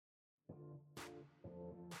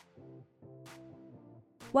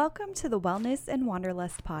Welcome to the Wellness and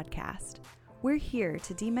Wanderlust podcast. We're here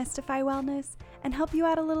to demystify wellness and help you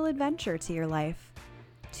add a little adventure to your life.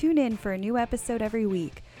 Tune in for a new episode every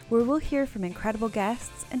week where we'll hear from incredible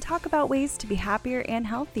guests and talk about ways to be happier and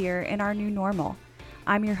healthier in our new normal.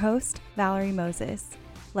 I'm your host, Valerie Moses.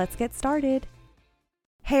 Let's get started.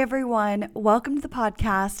 Hey everyone, welcome to the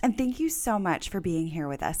podcast and thank you so much for being here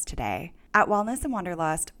with us today. At Wellness and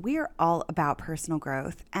Wanderlust, we are all about personal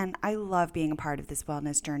growth, and I love being a part of this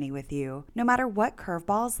wellness journey with you. No matter what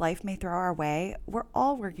curveballs life may throw our way, we're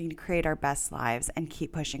all working to create our best lives and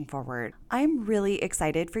keep pushing forward. I'm really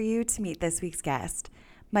excited for you to meet this week's guest.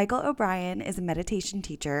 Michael O'Brien is a meditation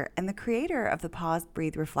teacher and the creator of the Pause,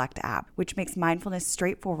 Breathe, Reflect app, which makes mindfulness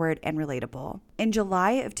straightforward and relatable. In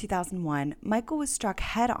July of 2001, Michael was struck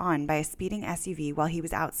head-on by a speeding SUV while he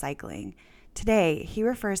was out cycling. Today, he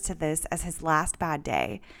refers to this as his last bad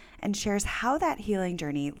day and shares how that healing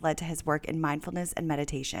journey led to his work in mindfulness and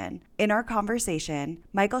meditation. In our conversation,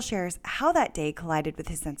 Michael shares how that day collided with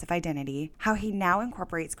his sense of identity, how he now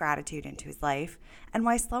incorporates gratitude into his life, and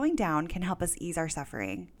why slowing down can help us ease our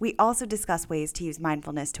suffering. We also discuss ways to use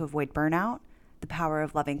mindfulness to avoid burnout, the power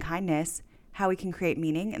of loving kindness, how we can create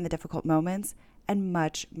meaning in the difficult moments, and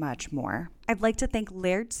much, much more. I'd like to thank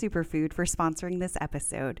Laird Superfood for sponsoring this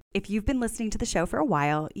episode. If you've been listening to the show for a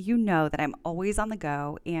while, you know that I'm always on the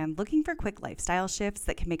go and looking for quick lifestyle shifts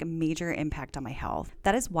that can make a major impact on my health.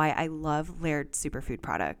 That is why I love Laird Superfood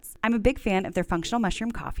products. I'm a big fan of their functional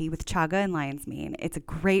mushroom coffee with chaga and lion's mane. It's a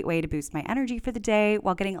great way to boost my energy for the day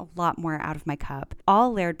while getting a lot more out of my cup.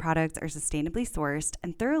 All Laird products are sustainably sourced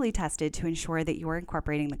and thoroughly tested to ensure that you're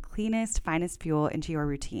incorporating the cleanest, finest fuel into your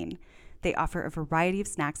routine. They offer a variety of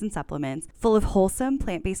snacks and supplements full of wholesome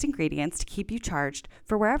plant-based ingredients to keep you charged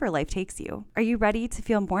for wherever life takes you. Are you ready to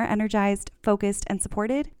feel more energized, focused, and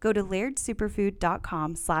supported? Go to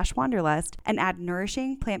lairdsuperfood.com/wanderlust and add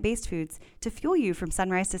nourishing plant-based foods to fuel you from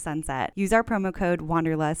sunrise to sunset. Use our promo code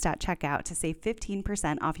WANDERLUST at checkout to save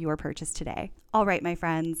 15% off your purchase today. All right, my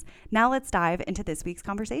friends, now let's dive into this week's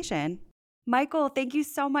conversation. Michael, thank you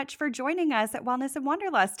so much for joining us at Wellness and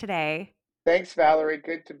Wanderlust today. Thanks, Valerie.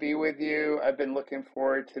 Good to be with you. I've been looking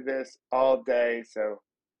forward to this all day, so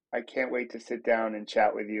I can't wait to sit down and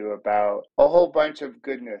chat with you about a whole bunch of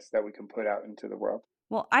goodness that we can put out into the world.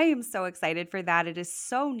 Well, I am so excited for that. It is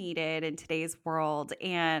so needed in today's world.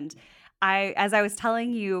 And as I was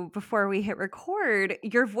telling you before we hit record,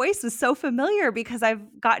 your voice was so familiar because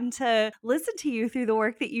I've gotten to listen to you through the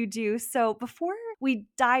work that you do. So before we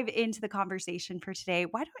dive into the conversation for today,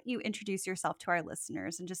 why don't you introduce yourself to our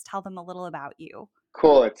listeners and just tell them a little about you?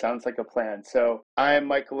 Cool. It sounds like a plan. So I am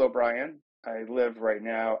Michael O'Brien. I live right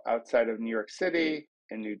now outside of New York City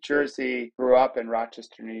in New Jersey, grew up in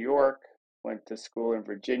Rochester, New York, went to school in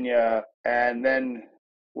Virginia, and then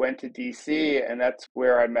went to DC, and that's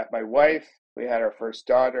where I met my wife. We had our first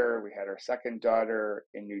daughter. We had our second daughter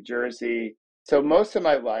in New Jersey. So most of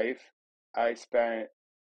my life I spent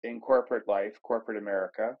in corporate life, corporate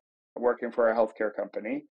America, working for a healthcare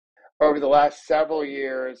company. Over the last several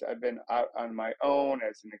years, I've been out on my own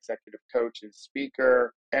as an executive coach and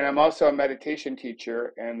speaker. And I'm also a meditation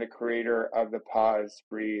teacher and the creator of the Pause,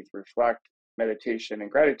 Breathe, Reflect meditation and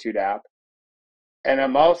gratitude app. And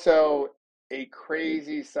I'm also a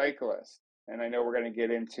crazy cyclist. And I know we're going to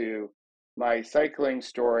get into my cycling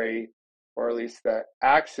story, or at least the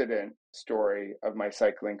accident story of my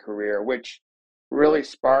cycling career, which really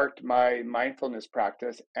sparked my mindfulness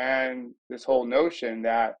practice and this whole notion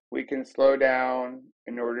that we can slow down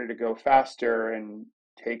in order to go faster and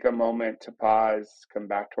take a moment to pause, come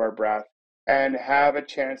back to our breath, and have a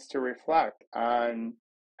chance to reflect on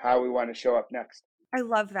how we want to show up next. I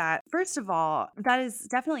love that. First of all, that is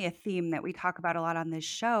definitely a theme that we talk about a lot on this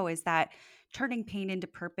show is that turning pain into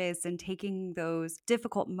purpose and taking those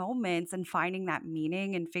difficult moments and finding that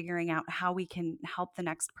meaning and figuring out how we can help the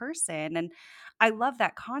next person. And I love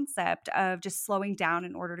that concept of just slowing down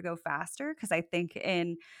in order to go faster because I think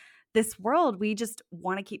in this world, we just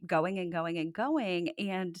want to keep going and going and going.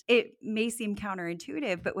 And it may seem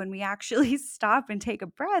counterintuitive, but when we actually stop and take a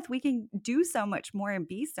breath, we can do so much more and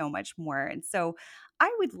be so much more. And so I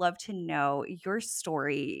would love to know your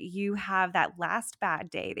story. You have that last bad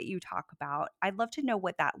day that you talk about. I'd love to know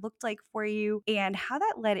what that looked like for you and how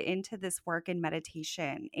that led into this work in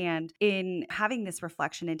meditation and in having this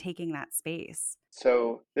reflection and taking that space.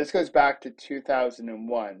 So this goes back to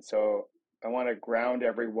 2001. So I want to ground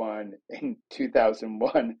everyone in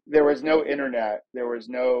 2001. There was no internet. There was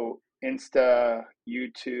no Insta,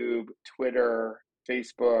 YouTube, Twitter,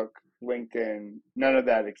 Facebook, LinkedIn. None of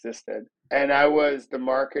that existed. And I was the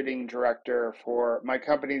marketing director for my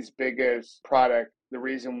company's biggest product. The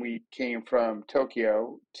reason we came from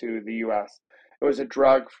Tokyo to the US, it was a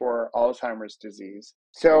drug for Alzheimer's disease.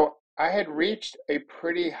 So I had reached a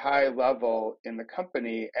pretty high level in the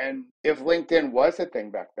company. And if LinkedIn was a thing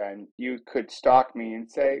back then, you could stalk me and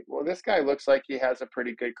say, well, this guy looks like he has a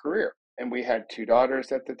pretty good career. And we had two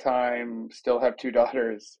daughters at the time, still have two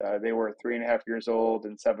daughters. They were 3.5 years old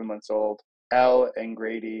and 7 months old. Elle and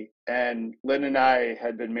Grady. And Lynn and I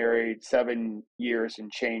had been married 7 years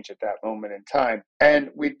and change at that moment in time. And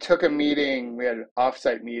we took a meeting, we had an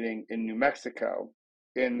offsite meeting in New Mexico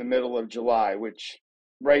in the middle of July, which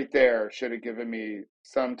right there should have given me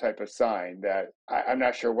some type of sign that I'm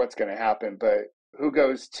not sure what's going to happen, but who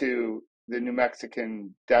goes to the New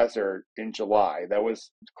Mexican desert in July? That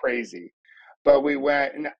was crazy. But we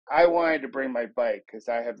went, and I wanted to bring my bike because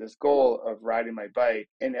I have this goal of riding my bike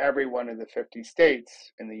in every one of the 50 states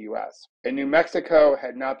in the US. And New Mexico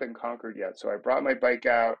had not been conquered yet. So I brought my bike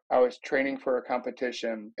out. I was training for a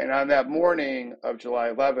competition. And on that morning of July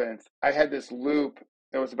 11th, I had this loop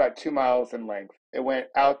that was about 2 miles in length. It went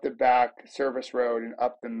out the back service road and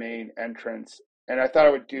up the main entrance. And I thought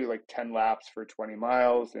I would do like 10 laps for 20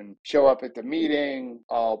 miles and show up at the meeting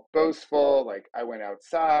all boastful. Like I went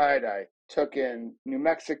outside, I took in New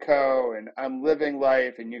Mexico, and I'm living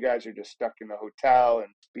life, and you guys are just stuck in the hotel and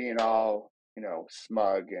being all,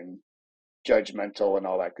 smug and judgmental and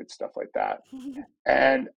all that good stuff like that.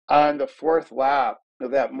 And on the fourth lap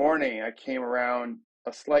of that morning, I came around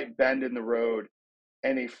a slight bend in the road,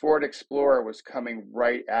 and a Ford Explorer was coming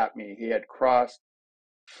right at me. He had crossed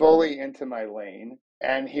fully into my lane,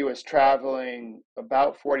 and he was traveling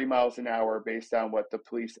about 40 miles an hour based on what the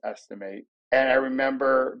police estimate. And I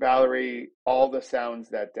remember, Valerie, all the sounds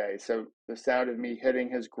that day. So the sound of me hitting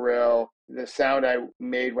his grill, the sound I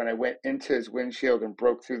made when I went into his windshield and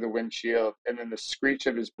broke through the windshield, and then the screech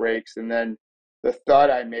of his brakes, and then the thud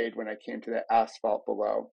I made when I came to the asphalt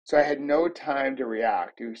below. So I had no time to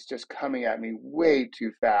react. He was just coming at me way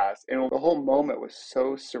too fast. And the whole moment was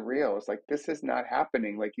so surreal. It's like, this is not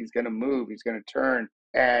happening. Like, he's going to move, he's going to turn.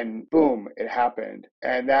 And boom, it happened.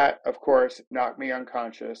 And that, of course, knocked me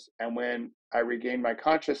unconscious. And when I regained my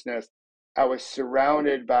consciousness, I was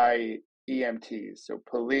surrounded by EMTs, so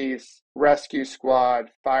police, rescue squad,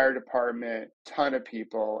 fire department, ton of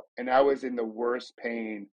people, and I was in the worst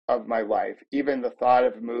pain of my life. Even the thought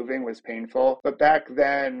of moving was painful. But back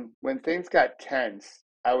then, when things got tense,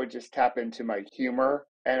 I would just tap into my humor.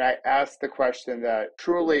 And I asked the question that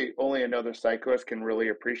truly only another cyclist can really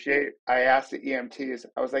appreciate. I asked the EMTs,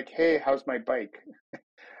 I was like, hey, how's my bike?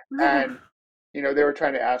 And they were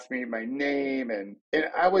trying to ask me my name, and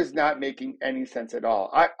I was not making any sense at all.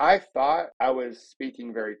 I thought I was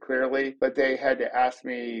speaking very clearly, but they had to ask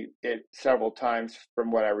me it several times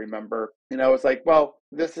from what I remember. And I was like, well,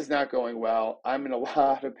 this is not going well. I'm in a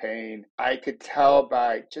lot of pain. I could tell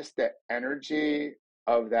by just the energy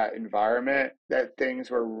of that environment that things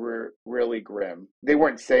were really grim. They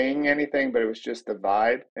weren't saying anything, but it was just the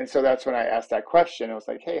vibe. And so that's when I asked that question. I was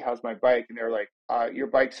like, hey, how's my bike? And they were like, your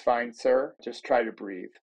bike's fine, sir. Just try to breathe.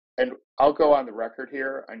 And I'll go on the record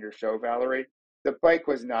here on your show, Valerie. The bike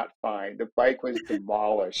was not fine. The bike was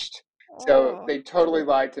demolished. So Oh. they totally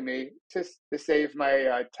lied to me to save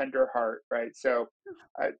my tender heart, right? So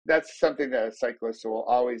that's something that cyclists will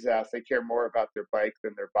always ask. They care more about their bike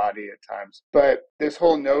than their body at times. But this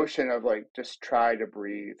whole notion of like, just try to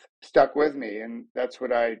breathe stuck with me. And that's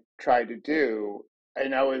what I tried to do.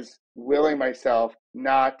 And I was willing myself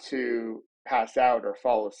not to pass out or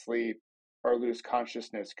fall asleep or lose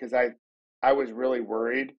consciousness because I was really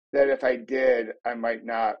worried that if I did, I might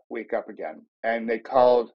not wake up again. And they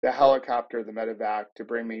called the helicopter, the medevac, to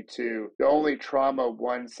bring me to the only Trauma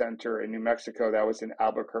One center in New Mexico that was in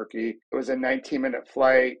Albuquerque. It was a 19-minute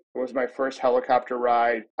flight. It was my first helicopter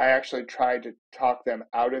ride. I actually tried to talk them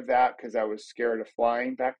out of that because I was scared of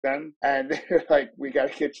flying back then. And they were like, we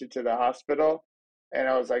got to get you to the hospital. And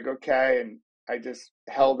I was like, okay. And I just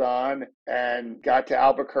held on and got to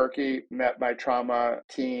Albuquerque, met my trauma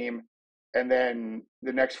team. And then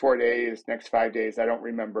the next 4 days, next 5 days, I don't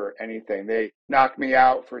remember anything. They knocked me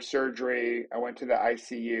out for surgery. I went to the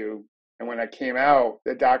ICU. And when I came out,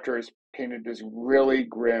 the doctors painted this really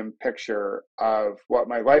grim picture of what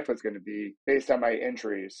my life was going to be based on my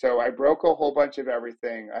injuries. So I broke a whole bunch of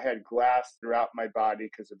everything. I had glass throughout my body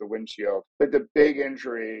because of the windshield. But the big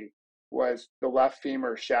injury was the left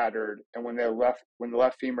femur shattered. And when the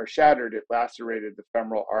left femur shattered, it lacerated the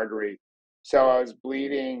femoral artery. So I was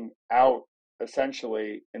bleeding out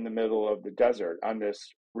essentially in the middle of the desert on this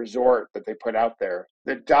resort that they put out there.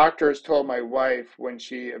 The doctors told my wife when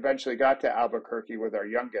she eventually got to Albuquerque with our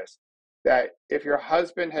youngest, that if your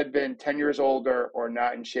husband had been 10 years older or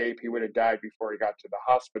not in shape, he would have died before he got to the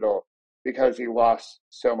hospital because he lost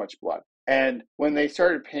so much blood. And when they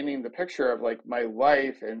started painting the picture of like my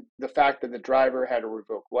life and the fact that the driver had a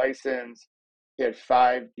revoked license, he had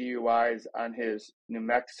 5 DUIs on his New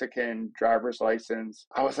Mexican driver's license,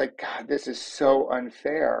 I was like, God, this is so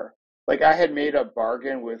unfair. Like I had made a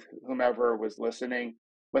bargain with whomever was listening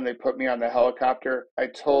when they put me on the helicopter. I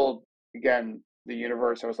told, again, the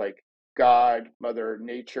universe, I was like, God, Mother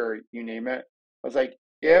Nature, you name it. I was like,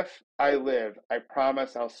 if I live, I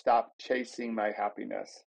promise I'll stop chasing my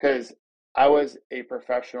happiness. Because I was a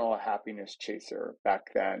professional happiness chaser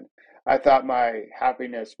back then. I thought my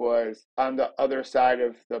happiness was on the other side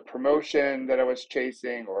of the promotion that I was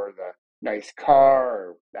chasing, or the nice car,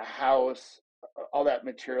 or the house, all that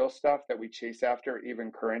material stuff that we chase after,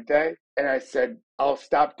 even current day. And I said, I'll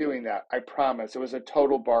stop doing that. I promise. It was a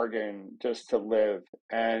total bargain just to live.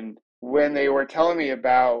 And when they were telling me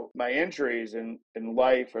about my injuries in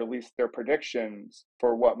life, or at least their predictions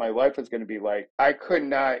for what my life was going to be like, I could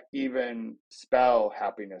not even spell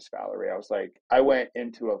happiness, Valerie. I was like, I went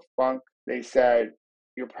into a funk. They said,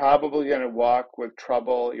 you're probably going to walk with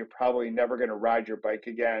trouble. You're probably never going to ride your bike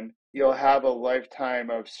again. You'll have a lifetime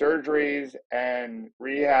of surgeries and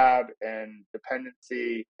rehab and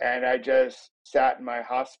dependency. And I just sat in my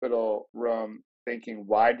hospital room thinking,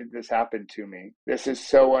 why did this happen to me? This is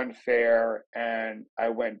so unfair. And I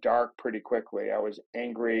went dark pretty quickly. I was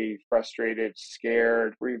angry, frustrated,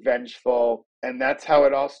 scared, revengeful. And that's how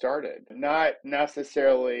it all started. Not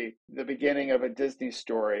necessarily the beginning of a Disney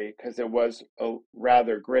story, because it was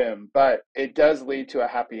rather grim, but it does lead to a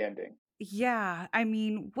happy ending. Yeah, I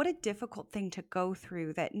mean, what a difficult thing to go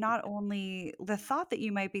through, that not only the thought that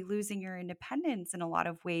you might be losing your independence in a lot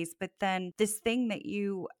of ways, but then this thing that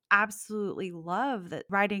you absolutely love, that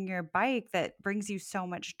riding your bike, that brings you so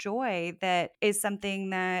much joy, that is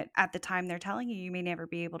something that at the time they're telling you you may never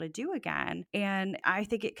be able to do again. And I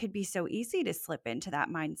think it could be so easy to slip into that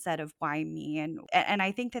mindset of why me, and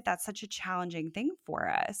I think that that's such a challenging thing for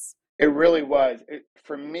us. It really was.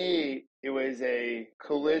 For me, it was a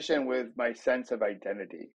collision with my sense of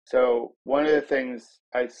identity. So, one of the things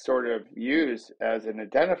I sort of use as an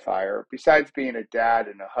identifier, besides being a dad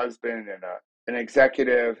and a husband and an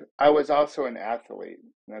executive, I was also an athlete.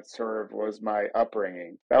 That sort of was my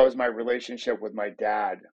upbringing. That was my relationship with my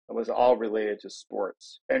dad. It was all related to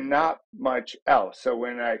sports and not much else. So,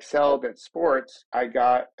 when I excelled at sports, I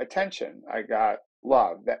got attention. I got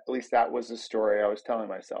love. That, at least that was the story I was telling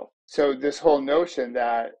myself. So this whole notion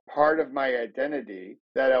that part of my identity,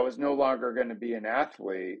 that I was no longer going to be an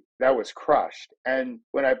athlete, that was crushed. And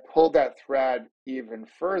when I pulled that thread even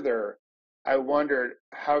further, I wondered,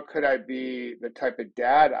 how could I be the type of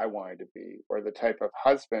dad I wanted to be, or the type of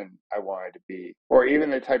husband I wanted to be, or even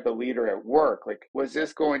the type of leader at work? Like, was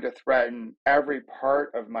this going to threaten every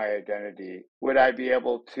part of my identity? Would I be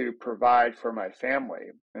able to provide for my family?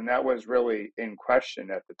 And that was really in question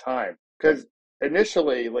at the time. Because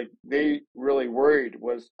initially, like, they really worried,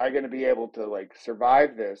 was I going to be able to like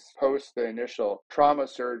survive this post the initial trauma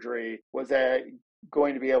surgery? Was I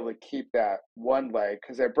going to be able to keep that one leg,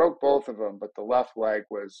 because I broke both of them, but the left leg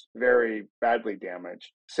was very badly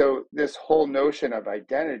damaged. So this whole notion of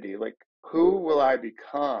identity, like, who will I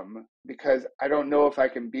become? Because I don't know if I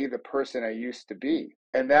can be the person I used to be.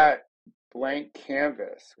 And that blank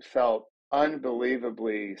canvas felt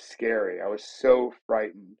unbelievably scary. I was so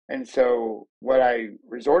frightened. And so what I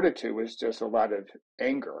resorted to was just a lot of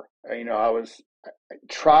anger. I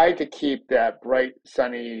tried to keep that bright,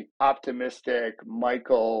 sunny, optimistic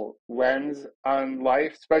Michael lens on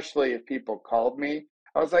life, especially if people called me.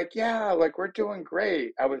 I was like, yeah, like we're doing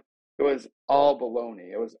great. It was all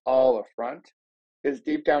baloney. It was all a front. Because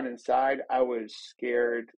deep down inside, I was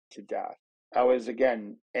scared to death. I was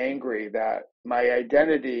again angry that my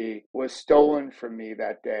identity was stolen from me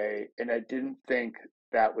that day, and I didn't think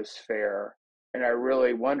that was fair. And I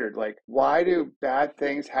really wondered, like, why do bad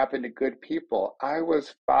things happen to good people? I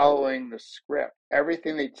was following the script,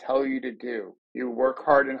 everything they tell you to do. You work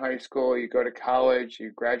hard in high school, you go to college,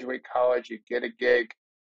 you graduate college, you get a gig,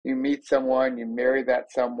 you meet someone, you marry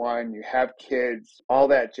that someone, you have kids, all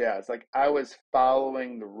that jazz. Like, I was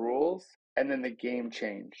following the rules, and then the game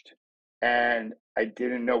changed. And I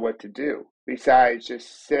didn't know what to do besides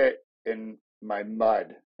just sit in my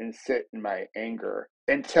mud and sit in my anger,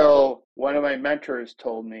 until one of my mentors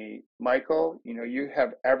told me, Michael, you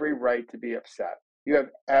have every right to be upset. You have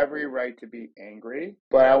every right to be angry,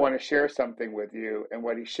 but I want to share something with you. And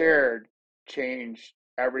what he shared changed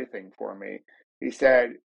everything for me. He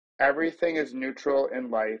said, everything is neutral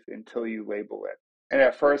in life until you label it. And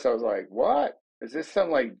at first I was like, what? is this some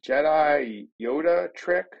like Jedi Yoda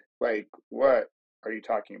trick? Like, what are you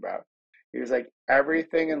talking about? He was like,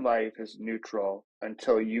 everything in life is neutral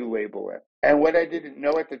until you label it. And what I didn't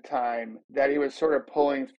know at the time, that he was sort of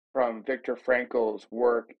pulling from Viktor Frankl's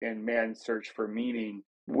work in Man's Search for Meaning,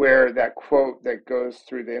 where that quote that goes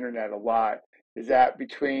through the internet a lot is that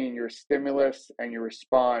between your stimulus and your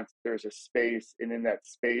response, there's a space, and in that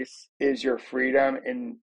space is your freedom,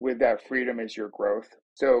 and with that freedom is your growth.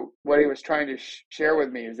 So, what he was trying to share with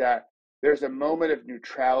me is that there's a moment of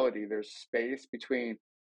neutrality, there's space between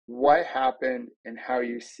what happened and how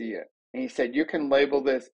you see it. And he said, you can label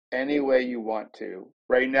this any way you want to.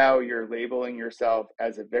 Right now, you're labeling yourself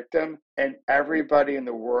as a victim, and everybody in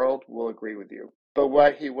the world will agree with you. But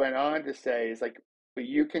what he went on to say is like, but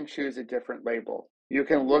you can choose a different label. You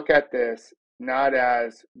can look at this not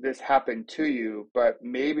as this happened to you, but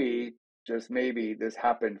maybe, just maybe, this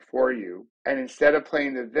happened for you. And instead of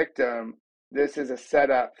playing the victim, this is a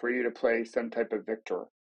setup for you to play some type of victor.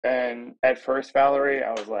 And at first, Valerie,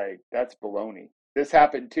 I was like, that's baloney. This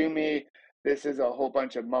happened to me. This is a whole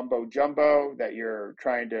bunch of mumbo jumbo that you're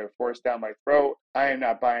trying to force down my throat. I am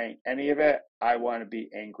not buying any of it. I want to be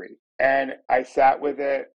angry. And I sat with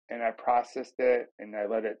it and I processed it and I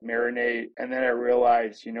let it marinate. And then I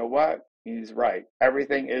realized, you know what? He's right.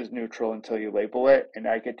 Everything is neutral until you label it, and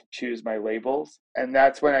I get to choose my labels. And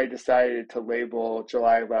that's when I decided to label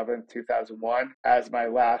July 11th, 2001 as my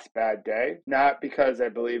last bad day. Not because I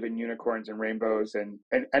believe in unicorns and rainbows and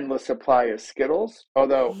an endless supply of Skittles,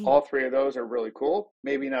 although all three of those are really cool.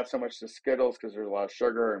 Maybe not so much the Skittles because there's a lot of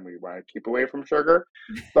sugar and we want to keep away from sugar.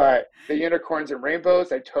 But the unicorns and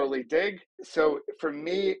rainbows, I totally dig. So for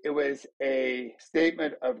me, it was a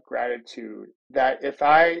statement of gratitude that if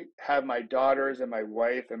I have my daughters and my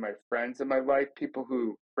wife and my friends in my life, people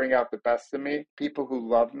who bring out the best in me, people who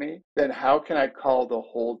love me, then how can I call the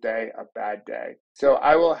whole day a bad day? So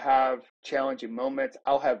I will have challenging moments.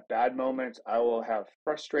 I'll have bad moments. I will have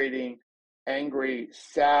frustrating, angry,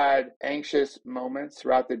 sad, anxious moments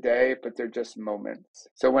throughout the day, but they're just moments.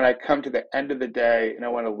 So when I come to the end of the day and I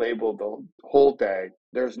want to label the whole day,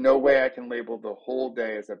 there's no way I can label the whole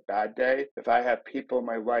day as a bad day if I have people in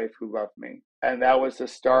my life who love me. And that was the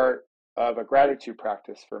start of a gratitude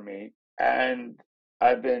practice for me. And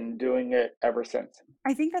I've been doing it ever since.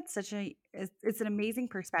 I think that's it's an amazing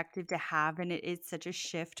perspective to have, and it is such a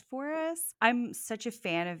shift for us. I'm such a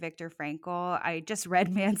fan of Viktor Frankl. I just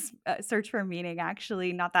read Man's Search for Meaning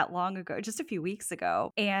actually not that long ago, just a few weeks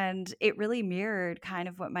ago, and it really mirrored kind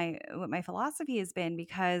of what my philosophy has been,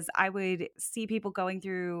 because I would see people going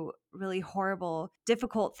through really horrible,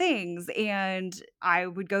 difficult things, and I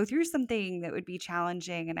would go through something that would be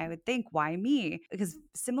challenging, and I would think, why me? Because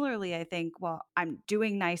similarly, I think, well, I'm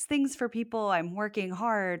doing nice things for people, I'm working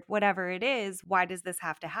hard, whatever it is, why does this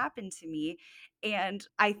have to happen to me? And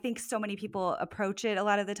I think so many people approach it a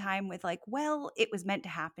lot of the time with like, well, it was meant to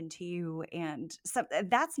happen to you. And so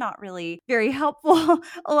that's not really very helpful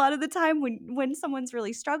a lot of the time when someone's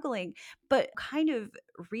really struggling. But kind of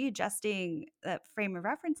readjusting that frame of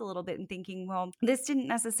reference a little bit and thinking, well, this didn't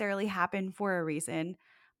necessarily happen for a reason,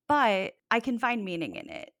 but I can find meaning in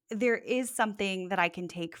it. There is something that I can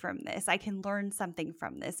take from this. I can learn something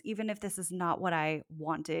from this, even if this is not what I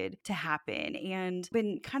wanted to happen. And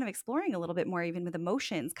been kind of exploring a little bit more, even with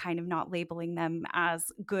emotions, kind of not labeling them as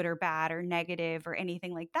good or bad or negative or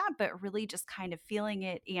anything like that, but really just kind of feeling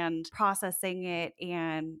it and processing it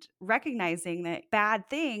and recognizing that bad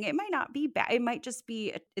thing, it might not be bad. It might just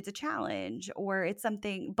be, it's a challenge or it's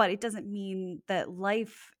something, but it doesn't mean that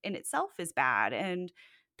life in itself is bad. And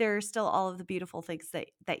there are still all of the beautiful things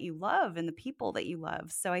that you love and the people that you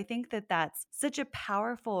love. So I think that that's such a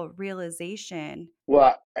powerful realization.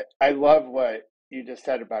 Well, I love what you just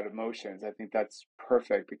said about emotions. I think that's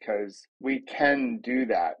perfect because we can do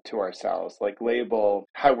that to ourselves, like label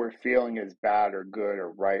how we're feeling as bad or good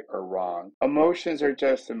or right or wrong. Emotions are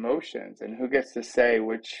just emotions, and who gets to say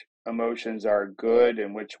which emotions are good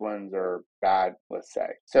and which ones are bad, let's say.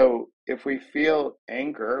 So if we feel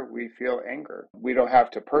anger, we feel anger. We don't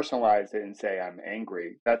have to personalize it and say, I'm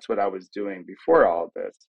angry. That's what I was doing before all of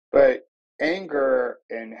this. But anger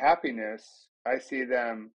and happiness, I see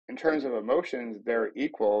them in terms of emotions, they're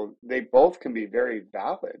equal. They both can be very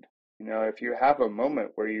valid. You know, if you have a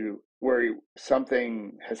moment where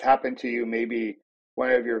something has happened to you, maybe one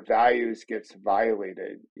of your values gets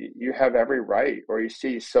violated, you have every right, or you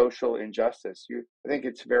see social injustice. I think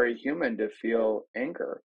it's very human to feel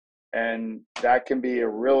anger. And that can be a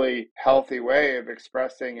really healthy way of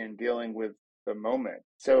expressing and dealing with the moment.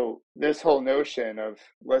 So this whole notion of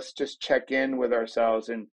let's just check in with ourselves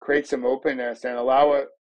and create some openness and allow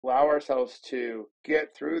ourselves to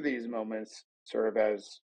get through these moments sort of,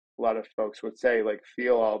 as a lot of folks would say, like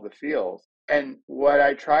feel all the feels. And what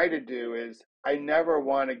I try to do is I never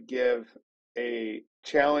want to give a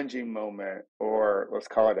challenging moment, or let's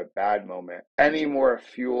call it a bad moment, any more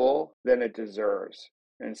fuel than it deserves.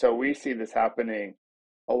 And so we see this happening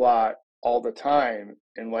a lot all the time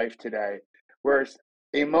in life today, where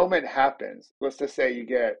a moment happens. Let's just say you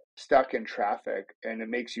get stuck in traffic and it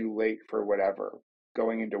makes you late for whatever,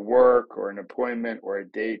 going into work or an appointment or a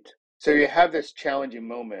date. So you have this challenging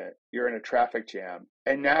moment, you're in a traffic jam,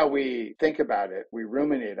 and now we think about it, we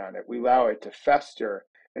ruminate on it, we allow it to fester.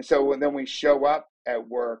 And so then we show up at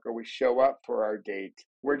work or we show up for our date,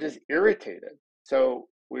 we're just irritated. So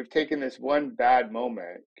we've taken this one bad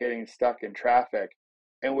moment, getting stuck in traffic,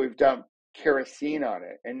 and we've dumped kerosene on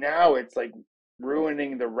it. And now it's like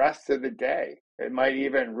ruining the rest of the day. It might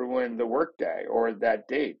even ruin the work day or that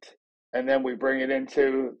date. And then we bring it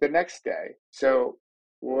into the next day. So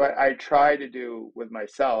what I try to do with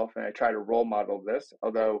myself, and I try to role model this,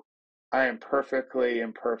 although I am perfectly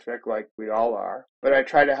imperfect like we all are, but I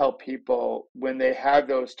try to help people when they have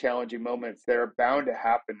those challenging moments that are bound to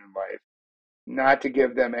happen in life, not to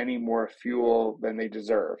give them any more fuel than they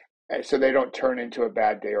deserve, so they don't turn into a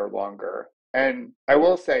bad day or longer. And I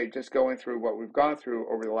will say, just going through what we've gone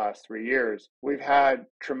through over the last 3 years, we've had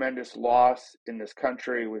tremendous loss in this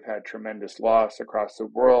country. We've had tremendous loss across the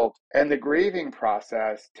world. And the grieving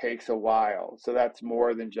process takes a while. So that's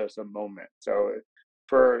more than just a moment. So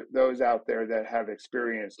for those out there that have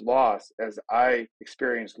experienced loss, as I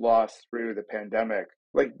experienced loss through the pandemic,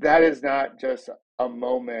 like that is not just a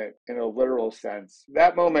moment in a literal sense.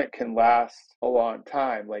 That moment can last a long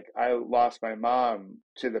time. Like I lost my mom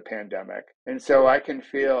to the pandemic. And so I can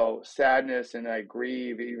feel sadness and I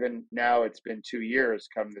grieve. Even now, it's been 2 years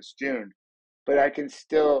come this June, but I can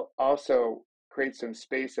still also create some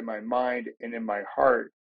space in my mind and in my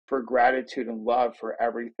heart for gratitude and love for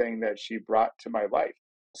everything that she brought to my life.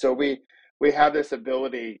 So we have this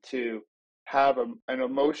ability to have an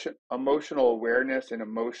emotional awareness and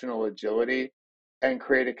emotional agility, and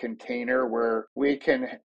create a container where we can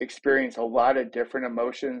experience a lot of different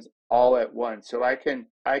emotions all at once. So I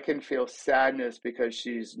can feel sadness because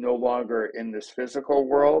she's no longer in this physical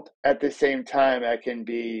world. At the same time, I can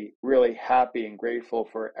be really happy and grateful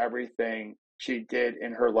for everything she did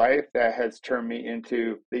in her life that has turned me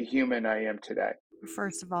into the human I am today.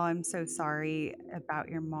 First of all, I'm so sorry about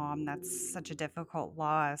your mom. That's such a difficult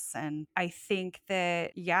loss. And I think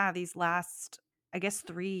that, yeah, these last, I guess,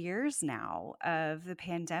 3 years now of the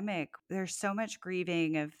pandemic, there's so much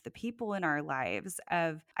grieving of the people in our lives,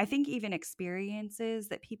 of, I think, even experiences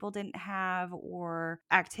that people didn't have, or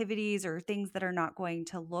activities or things that are not going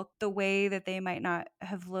to look the way that they might not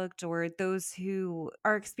have looked, or those who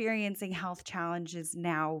are experiencing health challenges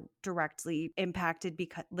now directly impacted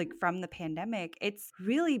because, like, from the pandemic. It's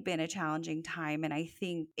really been a challenging time, and I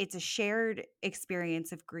think it's a shared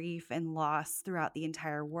experience of grief and loss throughout the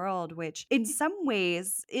entire world, which in some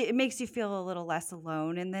ways it makes you feel a little less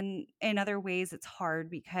alone, and then in other ways it's hard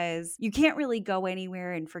because you can't really go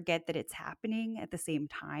anywhere and forget that it's happening at the same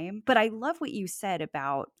time. But I love what you said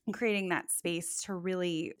about creating that space to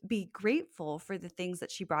really be grateful for the things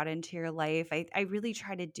that she brought into your life. I really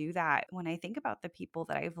try to do that when I think about the people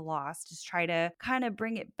that I've lost, is try to kind of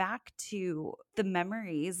bring it back to the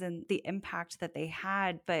memories and the impact that they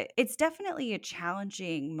had. But it's definitely a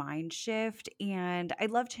challenging mind shift. And I'd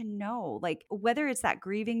love to know, like, whether it's that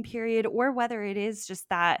grieving period or whether it is just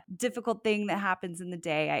that difficult thing that happens in the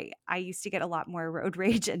day. I used to get a lot more road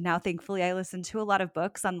rage, and now thankfully I listen to a lot of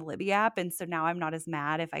books on the Libby app. And so now I'm not as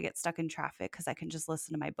mad if I get stuck in traffic because I can just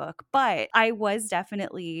listen to my book. But I was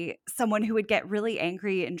definitely someone who would get really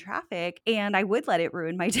angry in traffic, and I would let it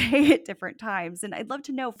ruin my day at different times. And I'd love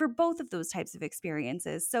to know for both of those types of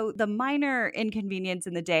experiences. So the minor inconvenience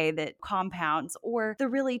in the day that compounds, or the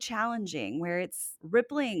really challenging where it's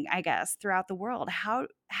rippling, I guess, throughout the world.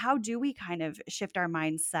 How do we kind of shift our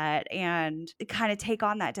mindset and kind of take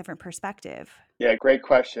on that different perspective? Yeah, great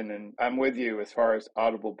question. And I'm with you as far as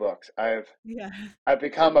Audible books. Yeah. I've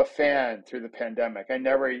become a fan through the pandemic. I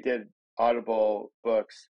never did Audible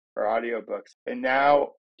books or audiobooks, and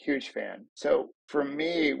now huge fan. So for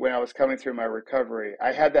me, when I was coming through my recovery,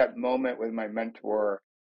 I had that moment with my mentor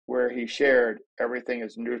where he shared everything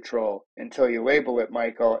is neutral until you label it,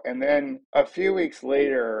 Michael. And then a few weeks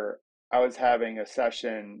later, I was having a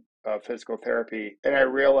session of physical therapy, and I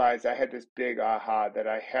realized I had this big aha that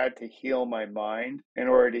I had to heal my mind in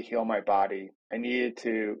order to heal my body. I needed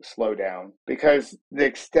to slow down because the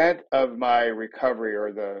extent of my recovery,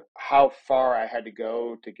 or the how far I had to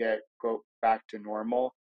go to go back to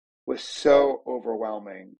normal, was so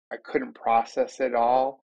overwhelming. I couldn't process it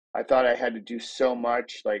all. I thought I had to do so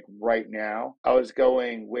much like right now. I was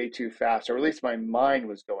going way too fast, or at least my mind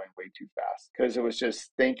was going way too fast because it was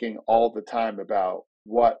just thinking all the time about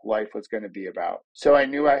what life was going to be about. So I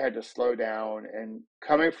knew I had to slow down. And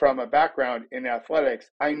coming from a background in athletics,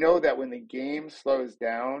 I know that when the game slows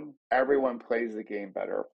down, everyone plays the game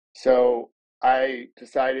better. So I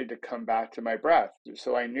decided to come back to my breath.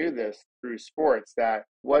 So I knew this through sports that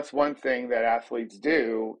what's one thing that athletes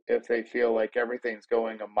do if they feel like everything's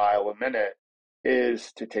going a mile a minute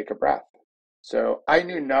is to take a breath. So I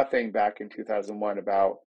knew nothing back in 2001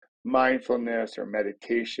 about mindfulness or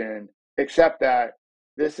meditation, except that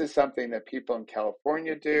this is something that people in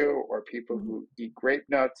California do, or people who eat grape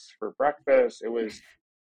nuts for breakfast. It was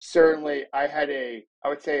certainly, I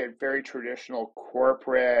would say, a very traditional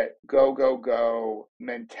corporate go, go, go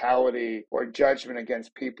mentality or judgment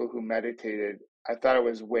against people who meditated. I thought it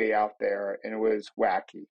was way out there and it was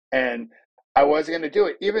wacky. And I wasn't going to do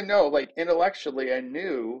it, even though, like, intellectually, I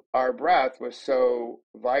knew our breath was so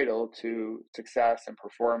vital to success and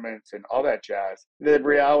performance and all that jazz. The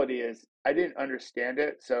reality is, I didn't understand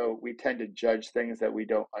it. So we tend to judge things that we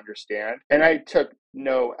don't understand. And I took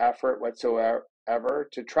no effort whatsoever ever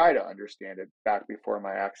to try to understand it back before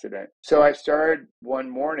my accident. So I started one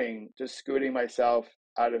morning just scooting myself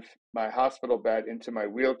out of my hospital bed into my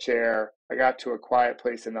wheelchair. I got to a quiet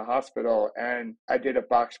place in the hospital and I did a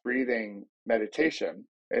box breathing meditation.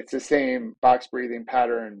 It's the same box breathing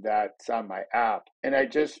pattern that's on my app. And I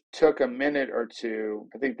just took a minute or two.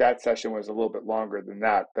 I think that session was a little bit longer than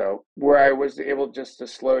that, though, where I was able just to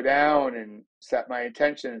slow down and set my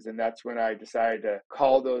intentions. And that's when I decided to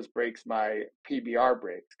call those breaks my PBR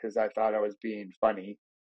breaks because I thought I was being funny.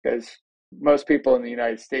 Because most people in the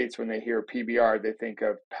United States, when they hear PBR, they think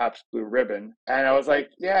of Pabst Blue Ribbon. And I was like,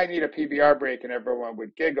 yeah, I need a PBR break. And everyone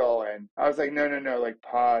would giggle. And I was like, no, no, no, like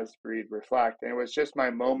pause, breathe, reflect. And it was just my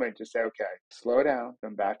moment to say, okay, slow down,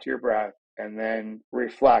 come back to your breath, and then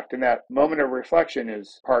reflect. And that moment of reflection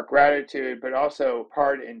is part gratitude, but also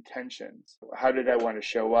part intentions. How did I want to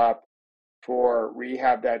show up for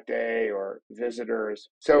rehab that day or visitors?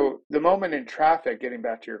 So the moment in traffic, getting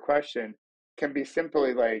back to your question, can be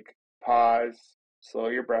simply like pause, slow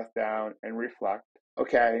your breath down, and reflect.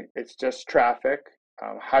 Okay, it's just traffic.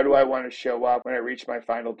 How do I want to show up when I reach my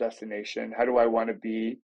final destination? How do I want to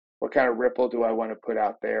be? What kind of ripple do I want to put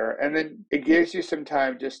out there? And then it gives you some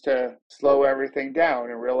time just to slow everything down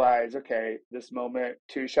and realize, okay, this moment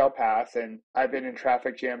too shall pass. And I've been in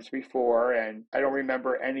traffic jams before, and I don't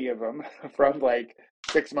remember any of them from like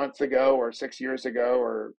 6 months ago or 6 years ago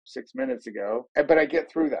or 6 minutes ago, but I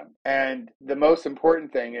get through them. And the most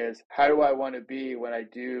important thing is, how do I want to be when I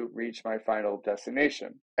do reach my final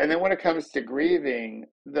destination? And then when it comes to grieving,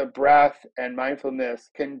 the breath and mindfulness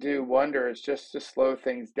can do wonders just to slow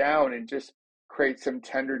things down and just create some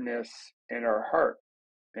tenderness in our heart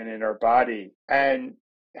and in our body, and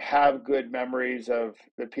have good memories of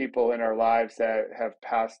the people in our lives that have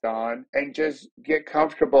passed on, and just get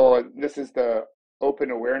comfortable. This is the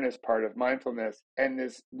open awareness part of mindfulness, and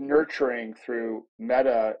this nurturing through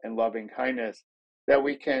metta and loving kindness, that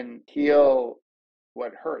we can heal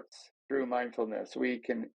what hurts through mindfulness. We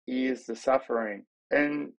can ease the suffering.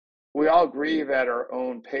 And we all grieve at our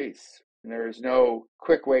own pace. And there is no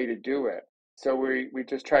quick way to do it. So we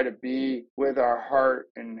just try to be with our heart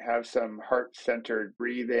and have some heart-centered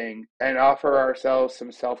breathing and offer ourselves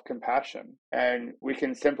some self-compassion. And we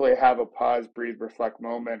can simply have a pause, breathe, reflect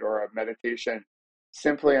moment or a meditation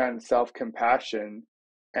simply on self-compassion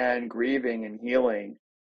and grieving and healing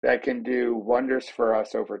that can do wonders for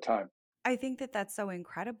us over time. I think that that's so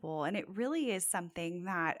incredible. And it really is something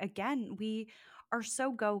that, again, we are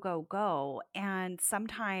so go, go, go. And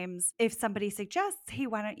sometimes if somebody suggests, hey,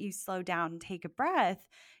 why don't you slow down and take a breath?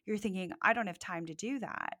 You're thinking, I don't have time to do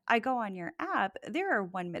that. I go on your app, there are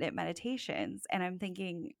 1 minute meditations. And I'm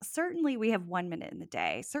thinking, certainly we have 1 minute in the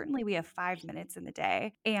day. Certainly we have 5 minutes in the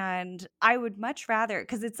day. And I would much rather,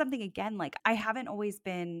 because it's something, again, like I haven't always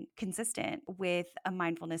been consistent with a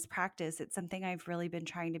mindfulness practice. It's something I've really been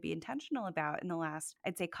trying to be intentional about in the last,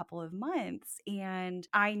 I'd say, couple of months. And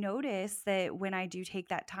I notice that when I do take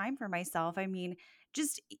that time for myself, I mean,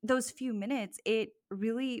 just those few minutes, it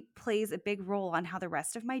really plays a big role on how the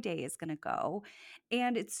rest of my day is going to go.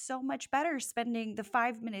 And it's so much better spending the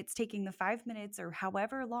 5 minutes, taking the 5 minutes or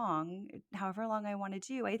however long I want to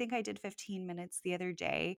do. I think I did 15 minutes the other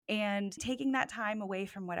day, and taking that time away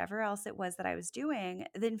from whatever else it was that I was doing,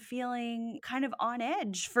 then feeling kind of on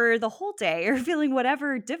edge for the whole day or feeling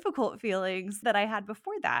whatever difficult feelings that I had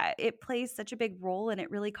before that. It plays such a big role and it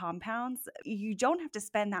really compounds. You don't have to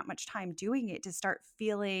spend that much time doing it to start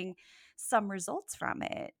feeling some results from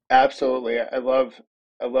it. Absolutely. I love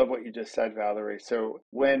I love what you just said, Valerie. So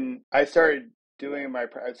when I started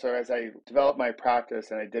so as I developed my practice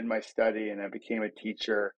and I did my study and I became a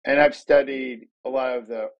teacher, and I've studied a lot of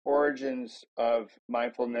the origins of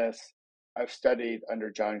mindfulness. I've studied under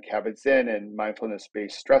John Kabat-Zinn and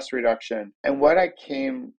mindfulness-based stress reduction. And what I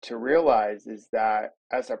came to realize is that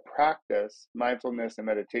as a practice, mindfulness and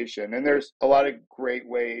meditation, and there's a lot of great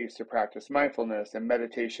ways to practice mindfulness, and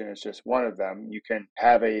meditation is just one of them. You can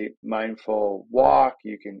have a mindful walk,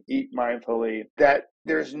 you can eat mindfully, that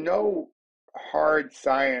there's no hard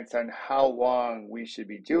science on how long we should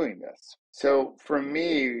be doing this. So for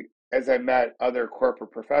me, as I met other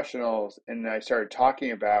corporate professionals and I started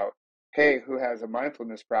talking about, hey, who has a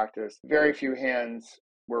mindfulness practice, very few hands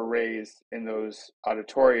were raised in those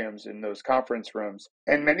auditoriums, in those conference rooms.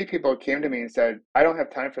 And many people came to me and said, I don't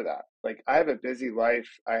have time for that. Like, I have a busy life.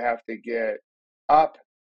 I have to get up.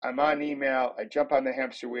 I'm on email. I jump on the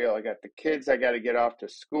hamster wheel. I got the kids. I got to get off to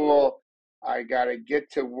school. I got to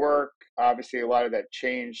get to work. Obviously, a lot of that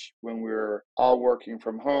changed when we were all working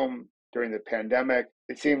from home during the pandemic.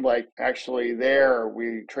 It seemed like actually there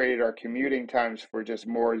we traded our commuting times for just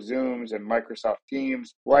more Zooms and Microsoft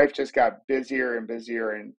Teams. Life just got busier and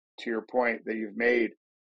busier. And to your point that you've made,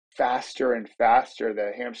 faster and faster,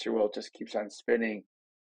 the hamster wheel just keeps on spinning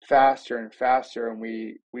faster and faster, and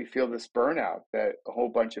we feel this burnout that a whole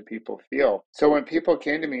bunch of people feel. So when people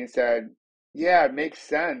came to me and said, yeah, it makes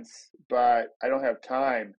sense, but I don't have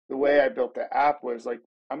time, the way I built the app was like,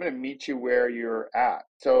 I'm going to meet you where you're at.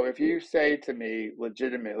 So if you say to me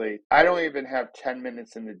legitimately, I don't even have 10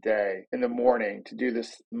 minutes in the day, in the morning, to do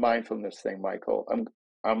this mindfulness thing, Michael,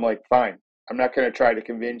 I'm like, fine. I'm not going to try to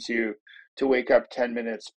convince you to wake up 10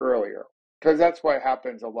 minutes earlier. Because that's what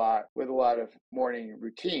happens a lot with a lot of morning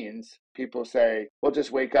routines. People say, well,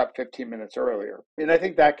 just wake up 15 minutes earlier. And I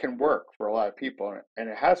think that can work for a lot of people, and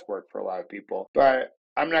it has worked for a lot of people. But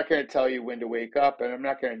I'm not going to tell you when to wake up, and I'm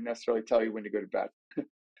not going to necessarily tell you when to go to bed.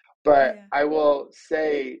 But Yeah. I will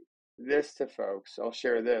say this to folks. I'll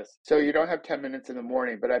share this. So you don't have 10 minutes in the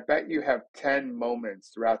morning, but I bet you have 10 moments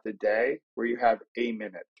throughout the day where you have a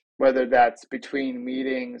minute, whether that's between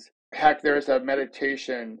meetings. Heck, there's a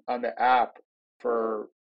meditation on the app for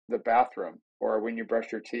the bathroom, or when you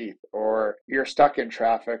brush your teeth, or you're stuck in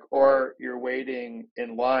traffic, or you're waiting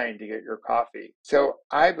in line to get your coffee. So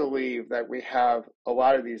I believe that we have a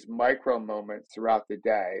lot of these micro moments throughout the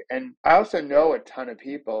day. And I also know a ton of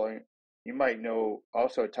people, and you might know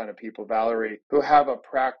also a ton of people, Valerie, who have a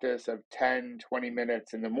practice of 10, 20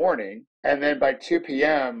 minutes in the morning. And then by 2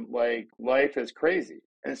 p.m., like, life is crazy.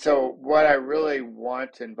 And so what I really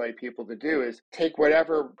want to invite people to do is take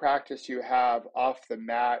whatever practice you have off the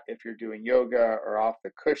mat, if you're doing yoga, or off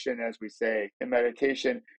the cushion, as we say in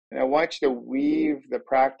meditation. And I want you to weave the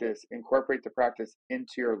practice, incorporate the practice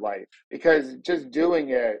into your life. Because just doing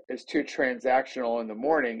it is too transactional in the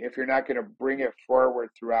morning if you're not going to bring it forward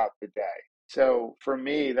throughout the day. So for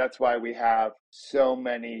me, that's why we have so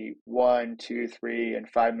many 1, 2, 3, and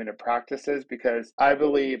 5 minute practices, because I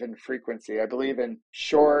believe in frequency. I believe in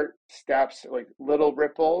short steps, like little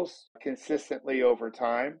ripples consistently over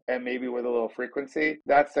time, and maybe with a little frequency.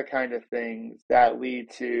 That's the kind of things that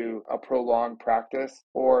lead to a prolonged practice,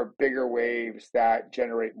 or bigger waves that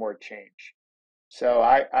generate more change. So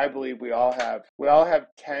I believe we all have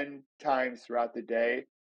 10 times throughout the day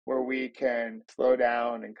where we can slow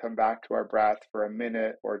down and come back to our breath for a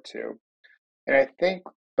minute or two. And I think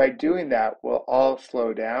by doing that, we'll all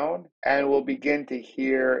slow down and we'll begin to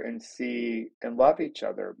hear and see and love each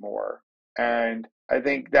other more. And I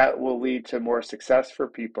think that will lead to more success for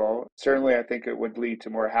people. Certainly, I think it would lead to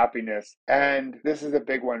more happiness. And this is a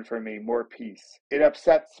big one for me, more peace. It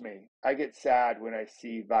upsets me. I get sad when I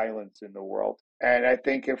see violence in the world. And I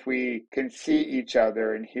think if we can see each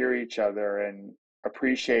other and hear each other and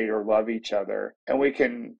appreciate or love each other, and we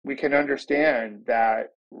can understand that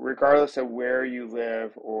regardless of where you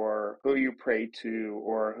live, or who you pray to,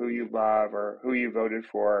 or who you love, or who you voted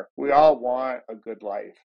for, we all want a good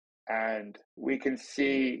life. And we can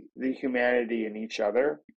see the humanity in each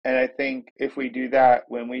other. And I think if we do that,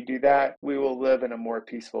 when we do that, we will live in a more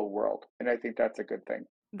peaceful world. And I think that's a good thing.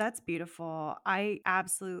 That's beautiful. I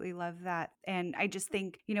absolutely love that. And I just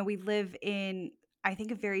think, we live in, I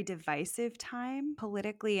think, a very divisive time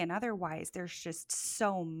politically and otherwise. There's just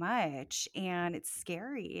so much, and it's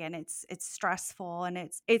scary, and it's stressful, and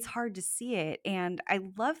it's hard to see it. And I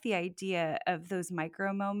love the idea of those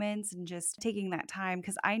micro moments and just taking that time,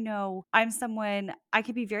 because I know I'm someone, I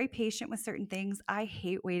can be very patient with certain things. I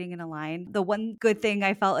hate waiting in a line. The one good thing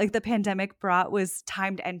I felt like the pandemic brought was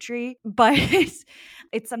timed entry, but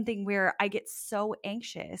it's something where I get so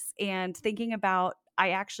anxious, and thinking about, I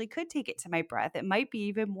actually could take it to my breath. It might be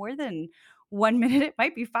even more than 1 minute, it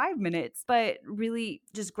might be 5 minutes, but really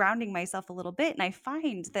just grounding myself a little bit. And I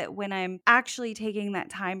find that when I'm actually taking that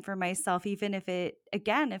time for myself, even if it,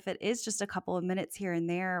 again, if it is just a couple of minutes here and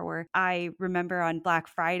there, or I remember on Black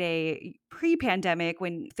Friday pre pandemic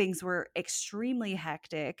when things were extremely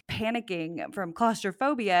hectic, panicking from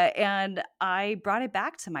claustrophobia, and I brought it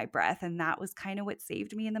back to my breath. And that was kind of what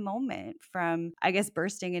saved me in the moment from, I guess,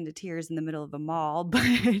 bursting into tears in the middle of a mall. But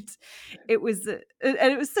it was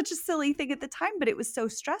such a silly thing at the time, but it was so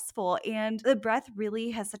stressful. And the breath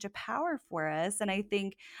really has such a power for us. And I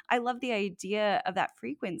think I love the idea of that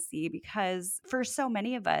frequency because for so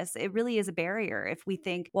many of us, it really is a barrier. If we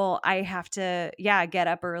think, well, I have to, yeah, get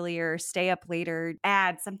up earlier, stay up later,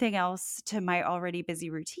 add something else to my already busy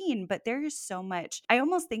routine. But there's so much. I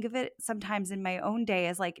almost think of it sometimes in my own day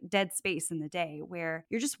as like dead space in the day where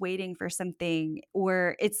you're just waiting for something,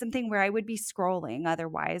 or it's something where I would be scrolling.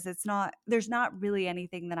 Otherwise, there's not really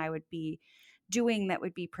anything that I would be doing that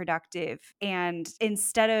would be productive. And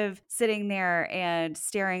instead of sitting there and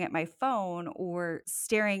staring at my phone or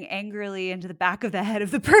staring angrily into the back of the head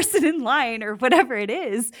of the person in line or whatever it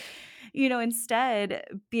is, instead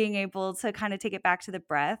being able to kind of take it back to the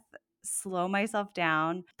breath, slow myself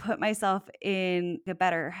down, put myself in a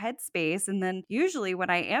better headspace. And then usually when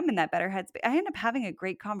I am in that better headspace, I end up having a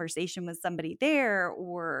great conversation with somebody there,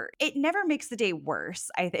 or it never makes the day worse,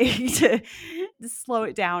 I think, to slow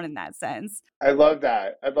it down in that sense. I love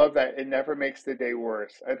that. I love that. It never makes the day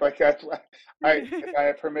worse. I'd like that. If I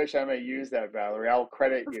have permission, I may use that, Valerie. I'll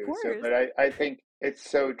credit Of you. So, course. but I think it's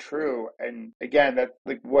so true. And again, that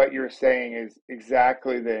like what you're saying is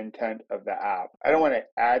exactly the intent of the app. I don't want to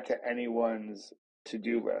add to anyone's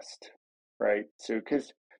to-do list, right? So,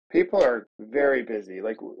 because people are very busy.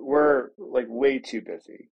 Like we're like way too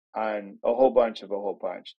busy on a whole bunch.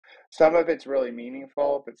 Some of it's really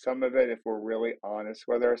meaningful, but some of it, if we're really honest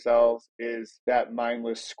with ourselves, is that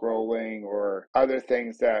mindless scrolling or other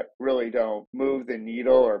things that really don't move the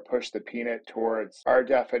needle or push the peanut towards our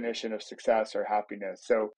definition of success or happiness.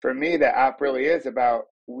 So for me, the app really is about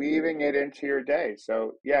weaving it into your day.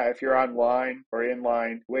 So yeah, if you're online or in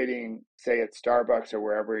line waiting, say at Starbucks or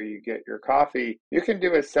wherever you get your coffee, you can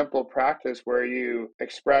do a simple practice where you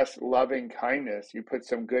express loving kindness. You put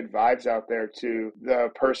some good vibes out there to the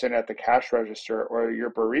person at the cash register or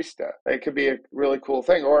your barista. It could be a really cool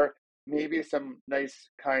thing. Or maybe some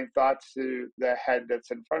nice kind thoughts to the head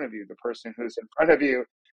that's in front of you, the person who's in front of you,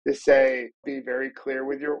 to say, be very clear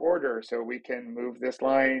with your order so we can move this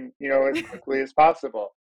line, as quickly as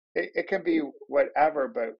possible. It can be whatever,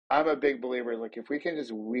 but I'm a big believer, like if we can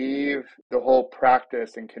just weave the whole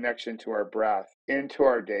practice and connection to our breath into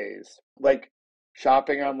our days, like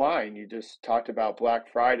shopping online, you just talked about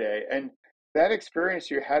Black Friday, and that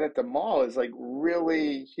experience you had at the mall is like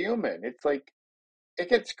really human. It's like it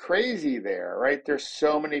gets crazy there, right? There's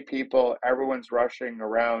so many people, everyone's rushing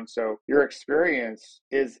around. So your experience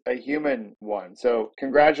is a human one. So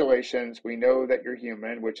congratulations. We know that you're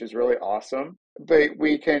human, which is really awesome. But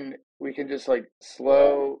we can just like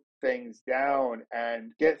slow things down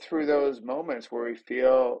and get through those moments where we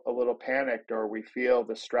feel a little panicked or we feel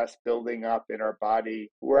the stress building up in our body,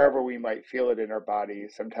 wherever we might feel it in our body.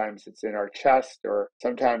 Sometimes it's in our chest, or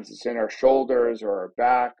sometimes it's in our shoulders or our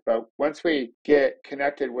back. But once we get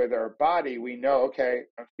connected with our body, we know, okay,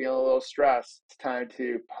 I'm feeling a little stressed. It's time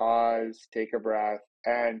to pause, take a breath.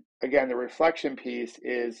 And again, the reflection piece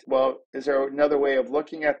is, well, is there another way of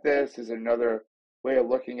looking at this? Is there another way of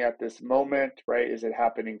looking at this moment, right? Is it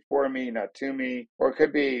happening for me, not to me? Or it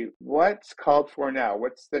could be, what's called for now?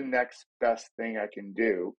 What's the next best thing I can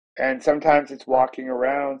do? And sometimes it's walking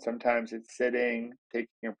around, sometimes it's sitting, taking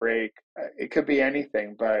a break. It could be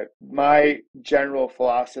anything, but my general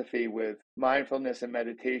philosophy with mindfulness and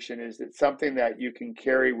meditation is it's something that you can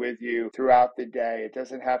carry with you throughout the day. It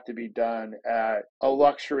doesn't have to be done at a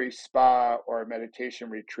luxury spa or a meditation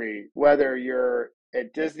retreat, whether you're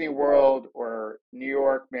at Disney World or New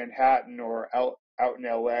York, Manhattan, or out in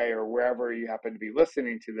LA or wherever you happen to be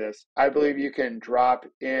listening to this. I believe you can drop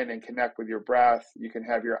in and connect with your breath. You can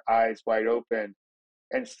have your eyes wide open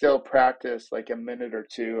and still practice like a minute or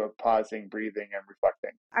two of pausing, breathing, and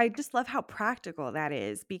reflecting. I just love how practical that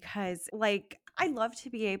is because, like, I love to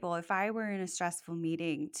be able, if I were in a stressful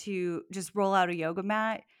meeting, to just roll out a yoga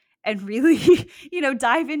mat and really,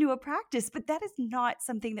 dive into a practice. But that is not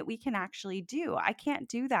something that we can actually do. I can't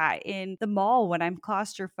do that in the mall when I'm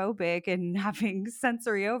claustrophobic and having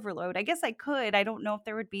sensory overload. I guess I could. I don't know if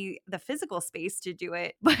there would be the physical space to do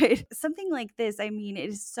it, but something like this, I mean, it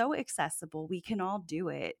is so accessible. We can all do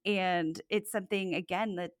it. And it's something,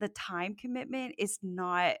 again, that the time commitment is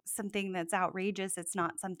not something that's outrageous. It's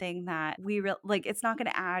not something that like, it's not going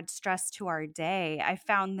to add stress to our day. I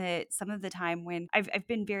found that some of the time when I've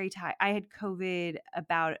been very tired, I had COVID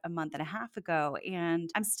about a month and a half ago, and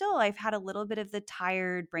I've had a little bit of the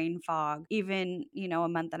tired brain fog, even, a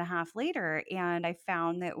month and a half later. And I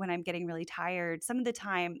found that when I'm getting really tired, some of the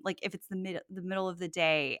time, like if it's the middle of the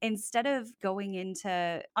day, instead of going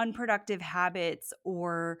into unproductive habits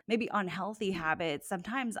or maybe unhealthy habits,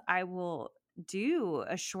 sometimes I will do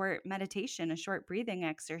a short meditation, a short breathing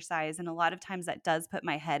exercise. And a lot of times that does put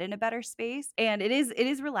my head in a better space. And it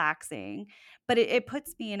is relaxing, but it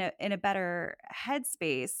puts me in a better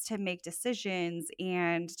headspace to make decisions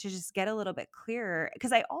and to just get a little bit clearer.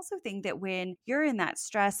 Because I also think that when you're in that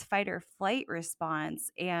stress, fight or flight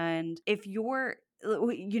response, and if you're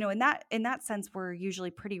in that sense, we're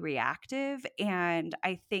usually pretty reactive. And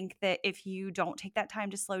I think that if you don't take that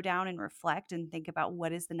time to slow down and reflect and think about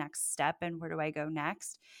what is the next step and where do I go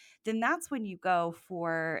next, then that's when you go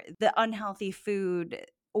for the unhealthy food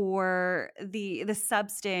or the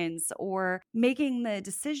substance, or making the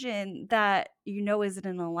decision that isn't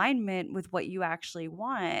in alignment with what you actually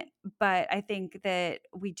want. But I think that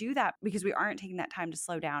we do that because we aren't taking that time to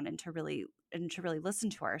slow down and to really listen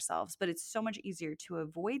to ourselves. But it's so much easier to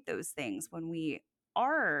avoid those things when we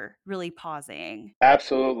are really pausing.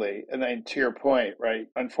 Absolutely. And then to your point, right?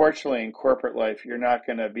 Unfortunately, in corporate life, you're not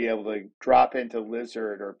going to be able to drop into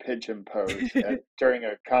lizard or pigeon pose during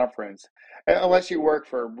a conference unless you work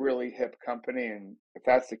for a really hip company. And if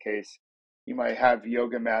that's the case, you might have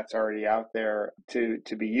yoga mats already out there to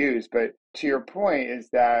be used. But to your point is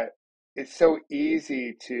that it's so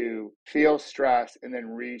easy to feel stress and then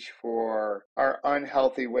reach for our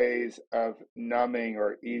unhealthy ways of numbing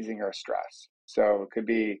or easing our stress. So it could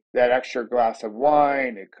be that extra glass of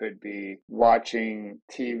wine, it could be watching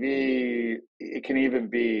TV, it can even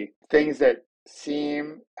be things that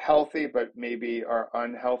seem healthy but maybe are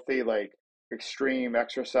unhealthy, like extreme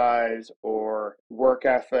exercise or work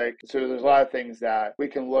ethic. So there's a lot of things that we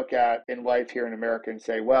can look at in life here in America and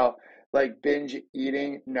say, well, like binge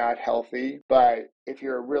eating, not healthy. But if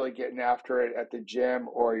you're really getting after it at the gym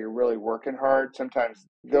or you're really working hard, sometimes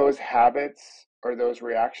those habits or those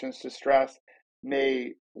reactions to stress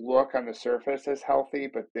may look on the surface as healthy,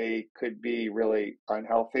 but they could be really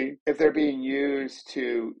unhealthy if they're being used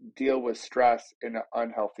to deal with stress in an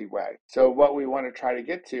unhealthy way. So, what we want to try to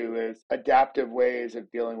get to is adaptive ways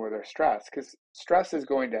of dealing with our stress, because stress is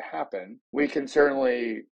going to happen. We can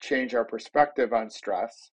certainly change our perspective on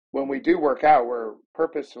stress. When we do work out, we're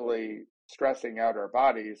purposefully stressing out our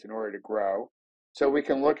bodies in order to grow. So, we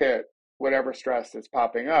can look at whatever stress that's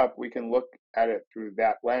popping up, we can look at it through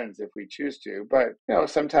that lens if we choose to. But,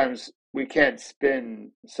 sometimes we can't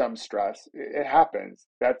spin some stress. It happens.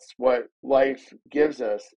 That's what life gives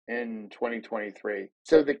us in 2023.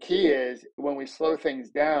 So the key is when we slow things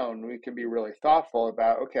down, we can be really thoughtful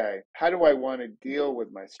about, okay, how do I want to deal with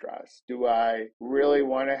my stress? Do I really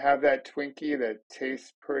want to have that Twinkie that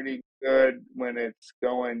tastes pretty good when it's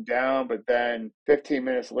going down, but then 15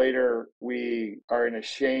 minutes later, we are in a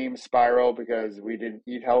shame spiral because we didn't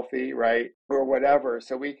eat healthy, right? Or whatever.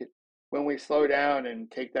 So when we slow down and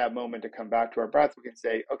take that moment to come back to our breath, we can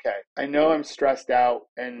say, okay, I know I'm stressed out,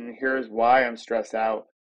 and here's why I'm stressed out.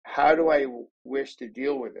 How do I wish to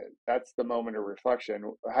deal with it? That's the moment of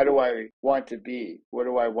reflection. How do I want to be? What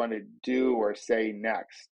do I want to do or say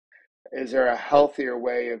next? Is there a healthier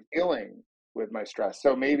way of dealing with my stress?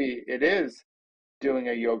 So maybe it is doing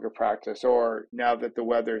a yoga practice, or now that the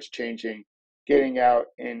weather is changing, getting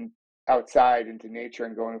outside into nature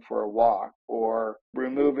and going for a walk, or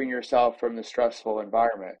removing yourself from the stressful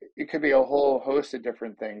environment. It could be a whole host of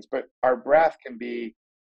different things, but our breath can be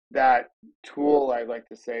that tool, I like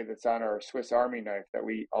to say, that's on our Swiss Army knife that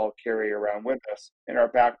we all carry around with us in our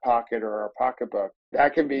back pocket or our pocketbook.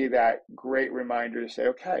 That can be that great reminder to say,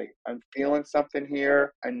 okay, I'm feeling something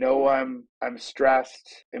here. I know I'm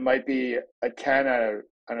stressed. It might be a 10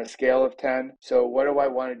 on a scale of 10. So what do I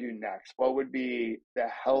want to do next? What would be the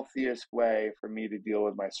healthiest way for me to deal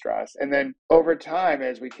with my stress? And then over time,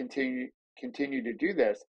 as we continue to do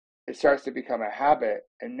this, it starts to become a habit,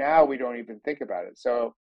 and now we don't even think about it.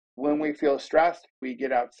 So when we feel stressed, we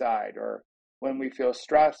get outside, or when we feel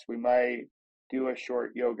stressed, we might do a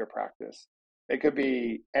short yoga practice. It could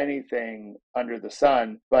be anything under the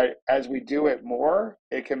sun, but as we do it more,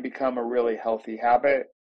 it can become a really healthy habit.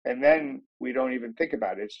 And then we don't even think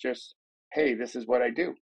about it. It's just, hey, this is what I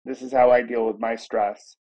do. This is how I deal with my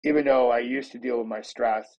stress, even though I used to deal with my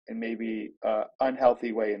stress in maybe an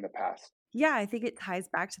unhealthy way in the past. Yeah, I think it ties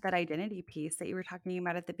back to that identity piece that you were talking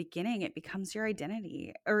about at the beginning. It becomes your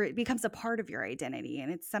identity, or it becomes a part of your identity,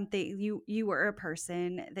 and it's something you are a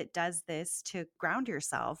person that does this to ground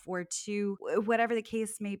yourself or to whatever the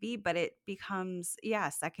case may be, but it becomes, yeah,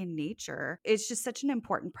 second nature. It's just such an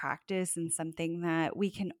important practice and something that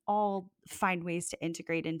we can all find ways to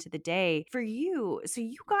integrate into the day. For you, so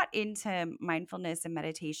you got into mindfulness and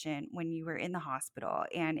meditation when you were in the hospital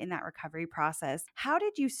and in that recovery process. How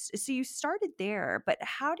did you, so you started there, but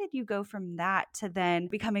how did you go from that to then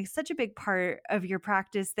becoming such a big part of your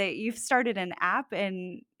practice that you've started an app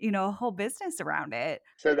and, a whole business around it?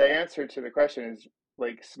 So the answer to the question is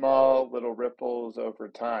like small little ripples over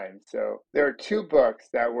time. So there are two books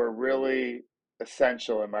that were really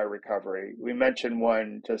essential in my recovery. We mentioned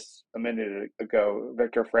one just a minute ago,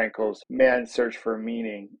 Viktor Frankl's Man's Search for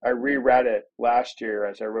Meaning. I reread it last year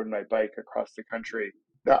as I rode my bike across the country.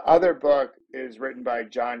 The other book is written by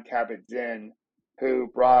Jon Kabat-Zinn, who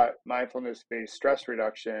brought mindfulness-based stress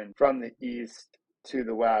reduction from the East to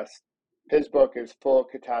the West. His book is Full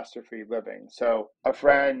Catastrophe Living. So a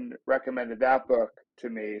friend recommended that book to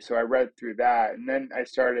me. So I read through that. And then I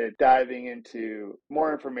started diving into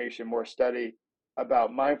more information, more study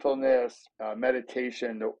about mindfulness,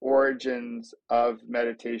 meditation, the origins of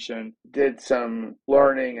meditation, did some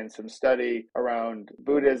learning and some study around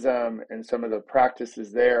Buddhism and some of the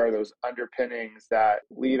practices there, those underpinnings that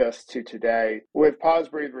lead us to today. With Pause,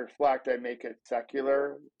 Breathe, Reflect, I make it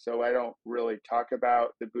secular, so I don't really talk about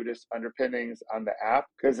the Buddhist underpinnings on the app,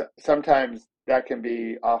 because sometimes that can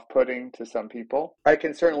be off-putting to some people. I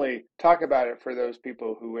can certainly talk about it for those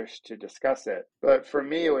people who wish to discuss it. But for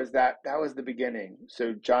me, it was that was the beginning.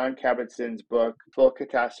 So Jon Kabat-Zinn's book, Full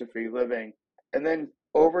Catastrophe Living. And then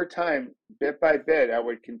over time, bit by bit, I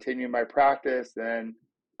would continue my practice. Then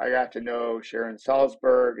I got to know Sharon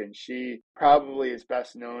Salzberg, and she probably is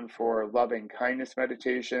best known for loving kindness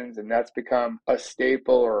meditations, and that's become a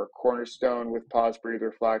staple or a cornerstone with Pause, Breathe,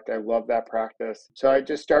 Reflect. I love that practice. So I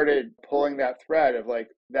just started pulling that thread of like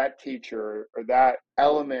that teacher or that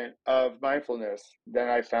element of mindfulness. Then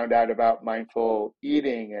I found out about mindful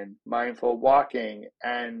eating and mindful walking,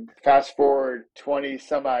 and fast forward 20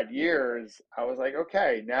 some odd years, I was like,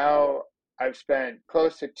 okay, now I've spent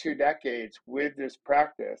close to 2 decades with this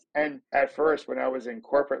practice. And at first, when I was in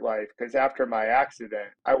corporate life, because after my accident,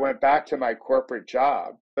 I went back to my corporate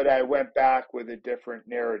job, but I went back with a different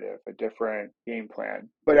narrative, a different game plan.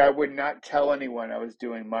 But I would not tell anyone I was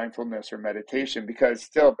doing mindfulness or meditation, because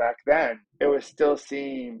still back then, it was still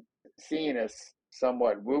seen as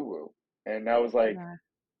somewhat woo-woo. And I was like, Yeah.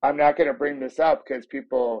 I'm not going to bring this up because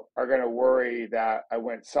people are going to worry that I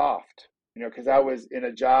went soft, because I was in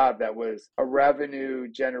a job that was a revenue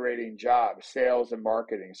generating job, sales and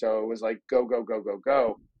marketing. So it was like, go, go, go, go,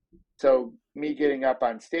 go. So me getting up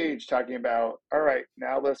on stage talking about, all right,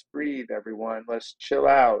 now let's breathe, everyone, let's chill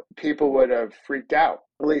out, people would have freaked out.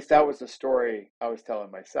 At least that was the story I was telling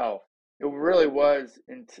myself. It really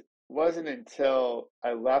wasn't until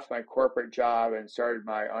I left my corporate job and started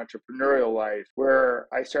my entrepreneurial life where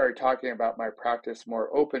I started talking about my practice more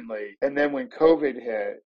openly. And then when COVID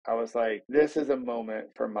hit, I was like, this is a moment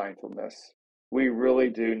for mindfulness. We really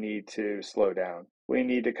do need to slow down. We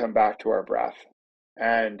need to come back to our breath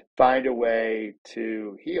and find a way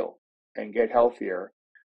to heal and get healthier.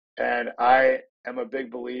 And I am a big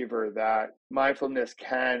believer that mindfulness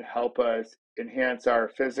can help us enhance our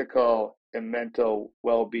physical and mental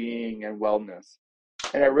well-being and wellness.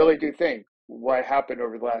 And I really do think what happened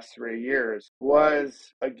over the last 3 years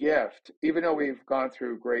was a gift. Even though we've gone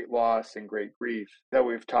through great loss and great grief that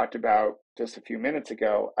we've talked about just a few minutes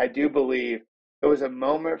ago, I do believe it was a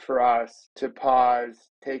moment for us to pause,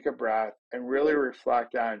 take a breath, and really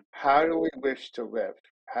reflect on, how do we wish to live?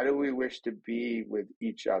 How do we wish to be with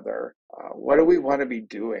each other? What do we want to be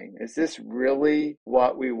doing? Is this really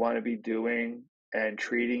what we want to be doing and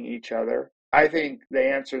treating each other? I think the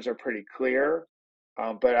answers are pretty clear,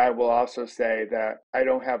 but I will also say that I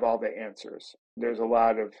don't have all the answers. There's a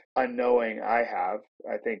lot of unknowing I have.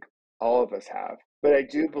 I think all of us have. But I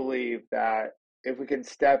do believe that if we can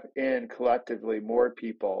step in collectively, more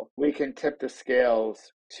people, we can tip the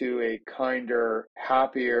scales to a kinder,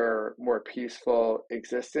 happier, more peaceful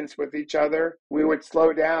existence with each other. We would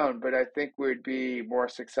slow down, but I think we would be more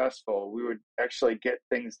successful. We would actually get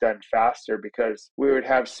things done faster because we would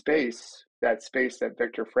have space, that space that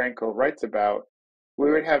Viktor Frankl writes about,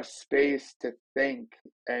 we would have space to think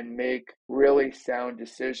and make really sound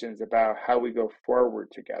decisions about how we go forward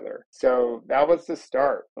together. So that was the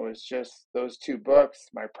start. It was just those two books,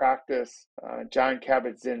 my practice, John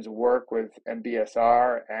Kabat-Zinn's work with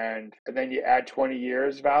MBSR, and then you add 20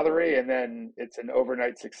 years, Valerie, and then it's an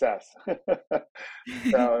overnight success.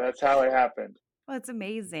 So that's how it happened. Well, it's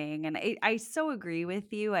amazing. And I so agree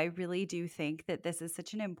with you. I really do think that this is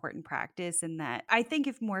such an important practice, and that I think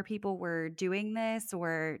if more people were doing this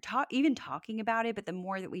or even talking about it, but the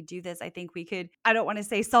more that we do this, I think we could, I don't want to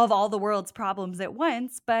say solve all the world's problems at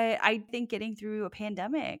once, but I think getting through a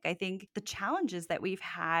pandemic, I think the challenges that we've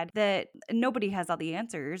had, that nobody has all the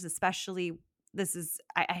answers, especially this is,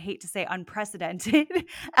 I hate to say unprecedented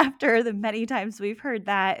after the many times we've heard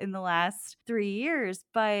that in the last 3 years,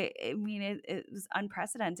 but I mean, it was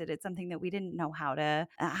unprecedented. It's something that we didn't know how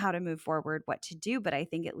to move forward, what to do. But I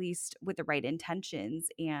think at least with the right intentions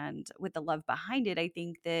and with the love behind it, I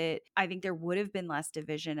think there would have been less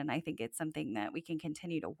division. And I think it's something that we can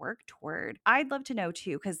continue to work toward. I'd love to know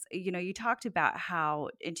too, because you talked about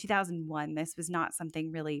how in 2001, this was not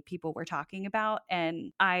something really people were talking about.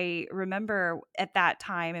 And I remember at that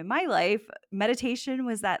time in my life, meditation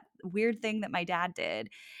was that weird thing that my dad did.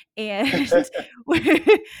 And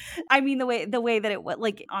I mean, the way that it was,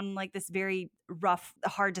 like on like this very rough,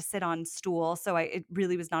 hard to sit on stool. So it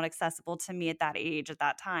really was not accessible to me at that age, at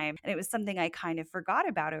that time. And it was something I kind of forgot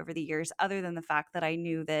about over the years, other than the fact that I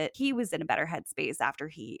knew that he was in a better headspace after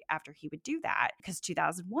he would do that. Because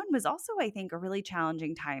 2001 was also, I think, a really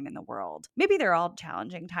challenging time in the world. Maybe they're all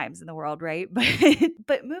challenging times in the world, right?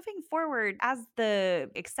 But moving forward, as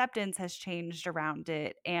the acceptance has changed around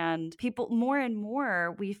it, and people more and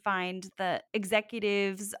more, we find that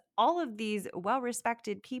executives, all of these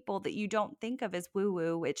well-respected people that you don't think of as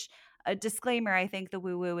woo-woo, which, a disclaimer, I think the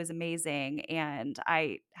woo-woo is amazing and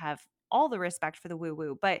I have all the respect for the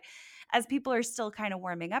woo-woo, but as people are still kind of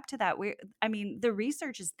warming up to that, I mean, the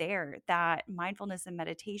research is there that mindfulness and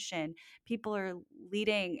meditation, people are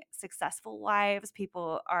leading successful lives,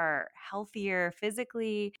 people are healthier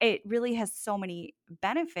physically. It really has so many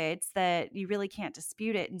benefits that you really can't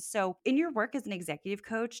dispute it. And so in your work as an executive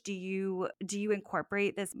coach, do you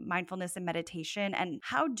incorporate this mindfulness and meditation, and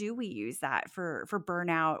how do we use that for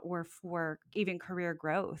burnout or for even career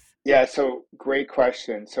growth? Yeah, so great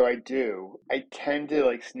question. So I do. I tend to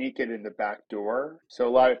like sneak it in the back door. So a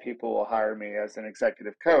lot of people will hire me as an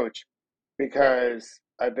executive coach because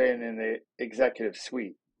I've been in the executive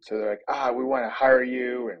suite. So they're like, we want to hire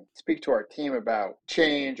you and speak to our team about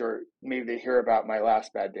change, or maybe they hear about my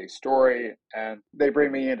last bad day story and they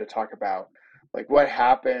bring me in to talk about like what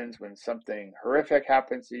happens when something horrific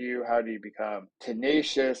happens to you. How do you become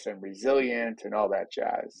tenacious and resilient and all that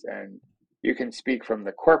jazz? And you can speak from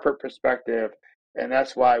the corporate perspective, and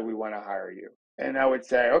that's why we want to hire you. And I would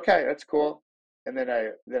say, okay, that's cool. And then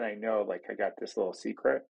I know like I got this little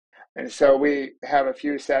secret. And so we have a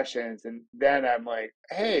few sessions, and then I'm like,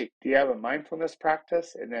 hey, do you have a mindfulness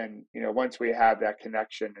practice? And then, once we have that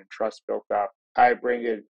connection and trust built up, I bring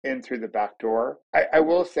it in through the back door. I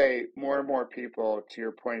will say more and more people, to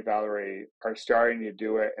your point, Valerie, are starting to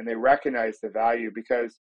do it, and they recognize the value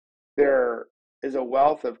because there is a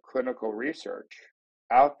wealth of clinical research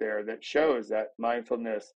out there that shows that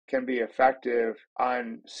mindfulness can be effective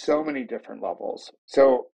on so many different levels.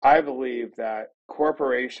 So I believe that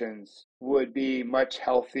corporations would be much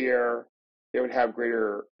healthier, they would have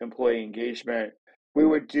greater employee engagement. We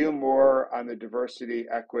would do more on the diversity,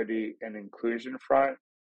 equity, and inclusion front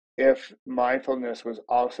if mindfulness was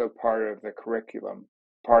also part of the curriculum,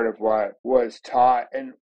 part of what was taught,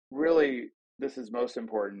 and really, this is most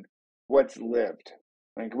important, what's lived.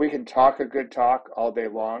 Like we can talk a good talk all day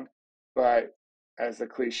long, but as the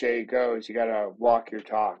cliche goes, you got to walk your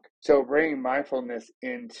talk. So bringing mindfulness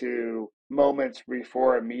into moments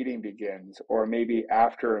before a meeting begins, or maybe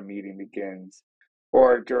after a meeting begins,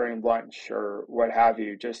 or during lunch or what have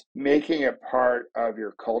you, just making it part of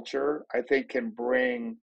your culture, I think can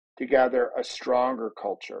bring together a stronger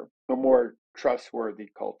culture, a more trustworthy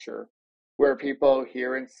culture, where people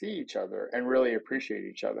hear and see each other and really appreciate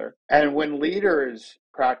each other. And when leaders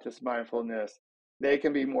practice mindfulness, they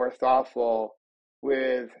can be more thoughtful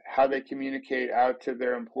with how they communicate out to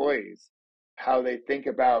their employees, how they think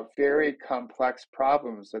about very complex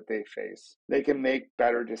problems that they face. They can make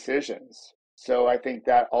better decisions. So I think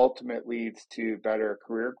that ultimately leads to better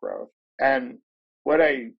career growth. And what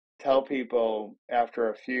I tell people after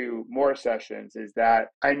a few more sessions is that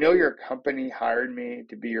I know your company hired me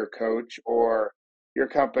to be your coach, or your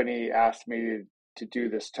company asked me to do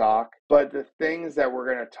this talk, but the things that we're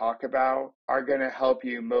going to talk about are going to help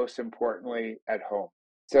you most importantly at home.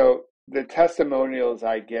 So The testimonials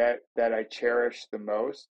I get that I cherish the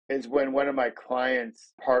most is when one of my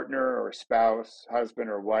clients' partner or spouse, husband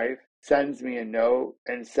or wife, sends me a note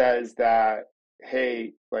and says that,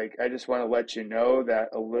 hey, like, I just want to let you know that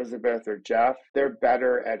Elizabeth or Jeff, they're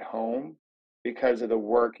better at home because of the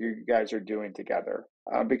work you guys are doing together.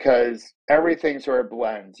 Because everything sort of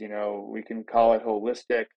blends, we can call it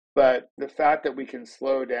holistic, but the fact that we can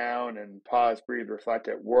slow down and pause, breathe, reflect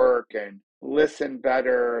at work and listen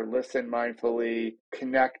better, listen mindfully,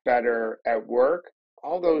 connect better at work,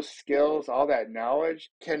 all those skills, all that knowledge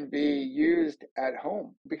can be used at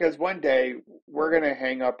home. Because one day we're going to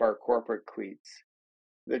hang up our corporate cleats.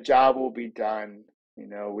 The job will be done.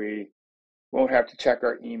 We won't have to check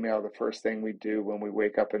our email the first thing we do when we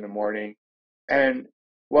wake up in the morning. And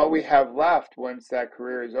what we have left once that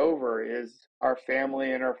career is over is our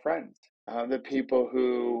family and our friends, the people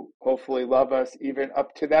who hopefully love us even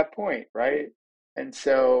up to that point, right? And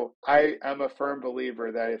so I am a firm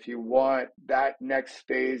believer that if you want that next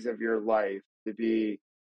phase of your life to be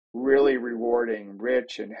really rewarding,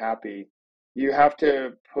 rich, and happy, you have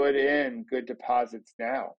to put in good deposits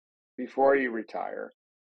now before you retire,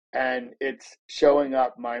 and it's showing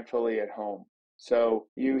up mindfully at home. So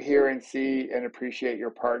you hear and see and appreciate your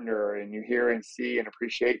partner, and you hear and see and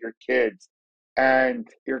appreciate your kids, and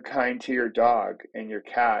you're kind to your dog and your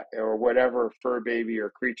cat or whatever fur baby or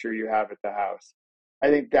creature you have at the house. I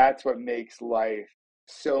think that's what makes life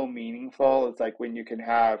so meaningful. It's like when you can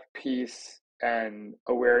have peace and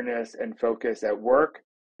awareness and focus at work,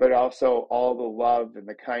 but also all the love and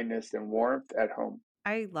the kindness and warmth at home.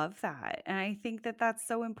 I love that. And I think that that's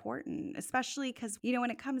so important, especially because, when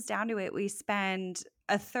it comes down to it, we spend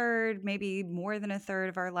a third, maybe more than a third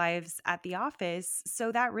of our lives at the office.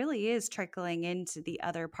 So that really is trickling into the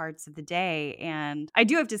other parts of the day. And I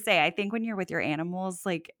do have to say, I think when you're with your animals,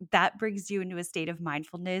 like that brings you into a state of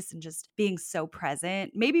mindfulness and just being so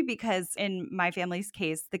present. Maybe because in my family's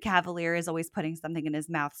case, the cavalier is always putting something in his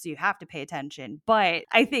mouth. So you have to pay attention. But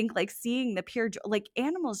I think like seeing the pure, like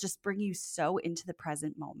animals just bring you so into the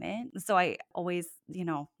present moment. So I always,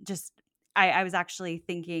 just I was actually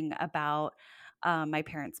thinking about my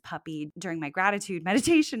parents' puppy during my gratitude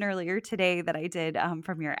meditation earlier today that I did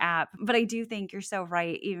from your app. But I do think you're so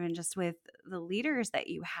right, even just with the leaders that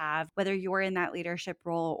you have, whether you're in that leadership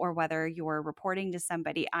role or whether you're reporting to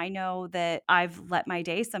somebody. I know that I've let my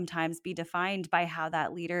day sometimes be defined by how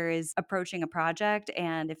that leader is approaching a project.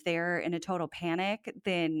 And if they're in a total panic,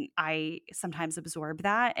 then I sometimes absorb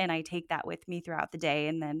that and I take that with me throughout the day.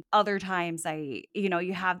 And then other times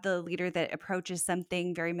you have the leader that approaches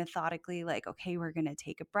something very methodically, like, okay, we're going to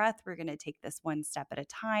take a breath. We're going to take this one step at a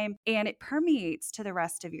time. And it permeates to the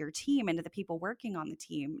rest of your team and to the people working on the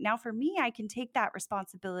team. Now, for me, I can take that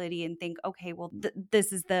responsibility and think, okay, well,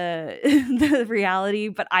 this is the, the reality,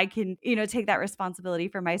 but I can, take that responsibility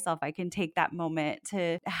for myself. I can take that moment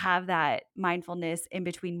to have that mindfulness in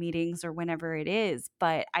between meetings or whenever it is.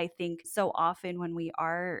 But I think so often when we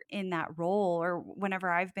are in that role, or whenever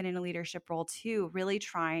I've been in a leadership role too, really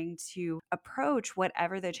trying to approach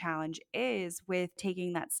whatever the challenge is with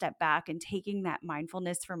taking that step back and taking that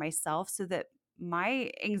mindfulness for myself so that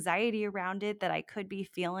my anxiety around it that I could be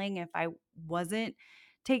feeling if I wasn't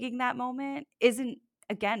taking that moment isn't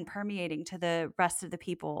again permeating to the rest of the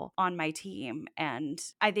people on my team. And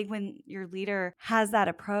I think when your leader has that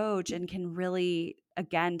approach and can really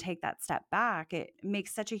again take that step back, it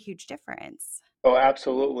makes such a huge difference. Oh,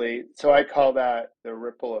 absolutely. So I call that the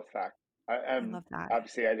ripple effect. I I'm love that.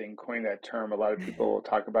 obviously I didn't coin that term. A lot of people will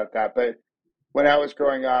talk about that, but when I was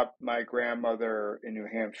growing up, my grandmother in New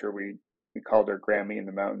Hampshire, we called her Grammy in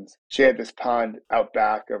the mountains. She had this pond out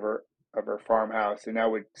back of her farmhouse, and I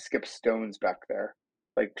would skip stones back there,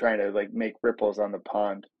 like trying to like make ripples on the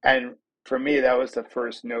pond. And for me, that was the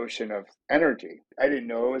first notion of energy. I didn't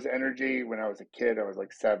know it was energy when I was a kid. I was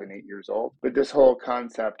like 7, 8 years old. But this whole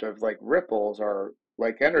concept of like ripples are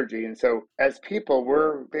like energy. And so as people,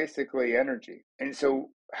 we're basically energy. And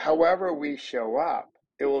so however we show up,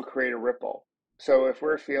 it will create a ripple. So if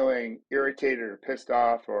we're feeling irritated or pissed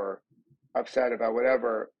off or upset about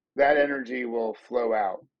whatever, that energy will flow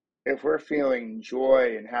out. If we're feeling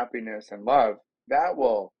joy and happiness and love, that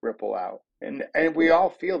will ripple out. And we all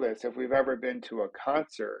feel this if we've ever been to a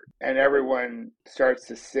concert and everyone starts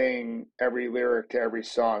to sing every lyric to every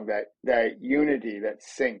song, that unity, that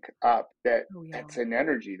sync up, Oh, yeah. that's an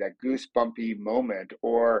energy, that goosebumpy moment,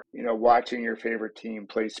 or watching your favorite team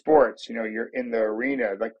play sports, you're in the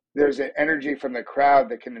arena, like there's an energy from the crowd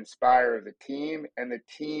that can inspire the team, and the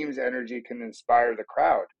team's energy can inspire the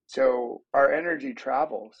crowd. So our energy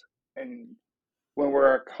travels. And when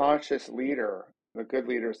we're a conscious leader, the good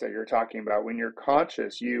leaders that you're talking about, when you're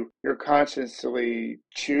conscious, you're consciously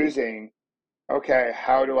choosing, okay,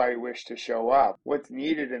 how do I wish to show up? What's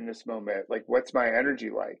needed in this moment? Like, what's my energy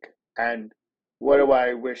like? And what do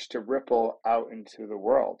I wish to ripple out into the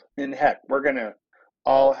world? And heck, we're going to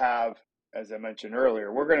all have, as I mentioned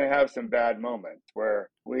earlier, we're going to have some bad moments where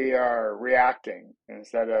we are reacting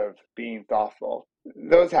instead of being thoughtful.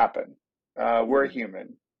 Those happen. We're Mhm.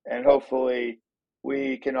 human. And hopefully,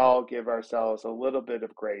 we can all give ourselves a little bit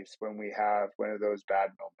of grace when we have one of those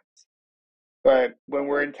bad moments. But when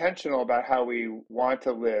we're intentional about how we want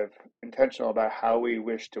to live, intentional about how we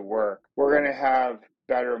wish to work, we're going to have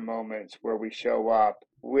better moments where we show up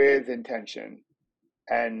with intention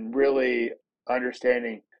and really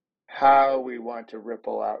understanding how we want to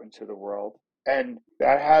ripple out into the world. And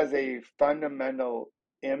that has a fundamental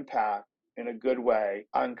impact in a good way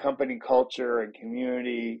on company culture and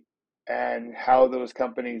community and how those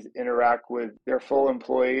companies interact with their full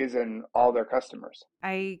employees and all their customers.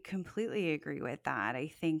 I completely agree with that. I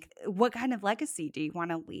think what kind of legacy do you want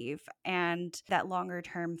to leave? And that longer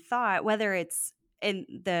term thought, whether it's in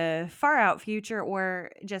the far out future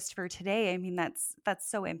or just for today, I mean that's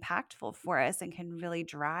so impactful for us and can really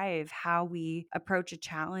drive how we approach a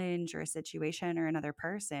challenge or a situation or another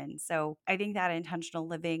person. So I think that intentional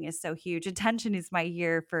living is so huge. Attention is my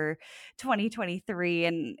year for 2023,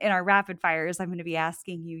 and in our rapid fires, I'm going to be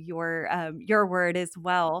asking you your word as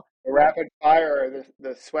well. Rapid fire,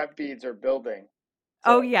 the sweat beads are building.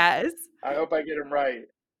 Oh, So yes. I hope I get them right.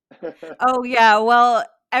 Oh, yeah. Well,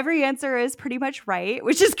 every answer is pretty much right,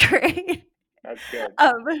 which is great. That's good.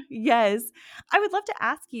 Yes. I would love to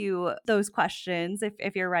ask you those questions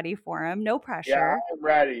if you're ready for them. No Yeah, pressure. I'm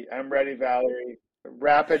ready. I'm ready, Valerie.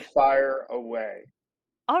 Rapid fire away.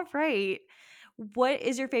 All right. What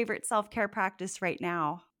is your favorite self-care practice right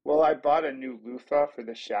now? Well, I bought a new loofah for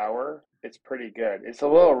the shower. It's pretty good. It's a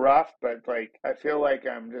little rough, but like I feel like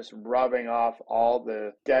I'm just rubbing off all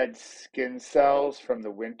the dead skin cells from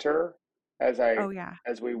the winter as I Oh, yeah.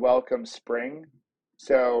 as we welcome spring.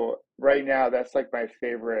 So right now that's like my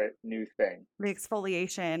favorite new thing. The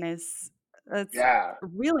exfoliation is that's Yeah.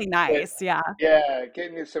 really Get, nice. Yeah. yeah,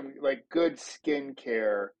 getting some like good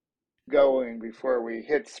skincare going before we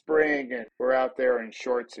hit spring and we're out there in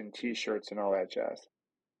shorts and t-shirts and all that jazz.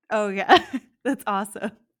 Oh, yeah. That's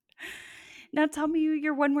awesome. Now tell me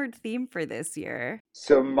your one word theme for this year.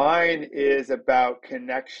 So mine is about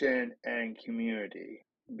connection and community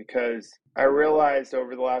because I realized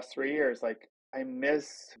over the last 3 years, like I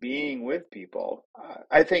miss being with people.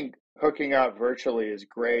 I think hooking up virtually is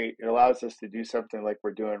great. It allows us to do something like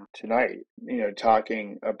we're doing tonight,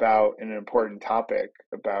 talking about an important topic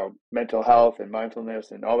about mental health and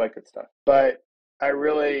mindfulness and all that good stuff. But I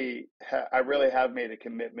really have made a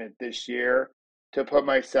commitment this year to put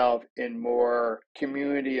myself in more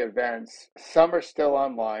community events. Some are still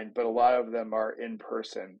online, but a lot of them are in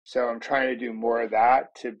person. So I'm trying to do more of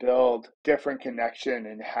that to build different connection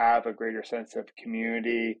and have a greater sense of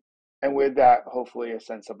community. And with that, hopefully a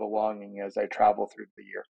sense of belonging as I travel through the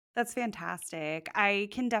year. That's fantastic. I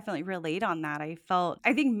can definitely relate on that. I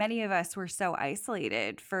think many of us were so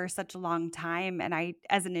isolated for such a long time. And I,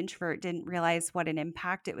 as an introvert, didn't realize what an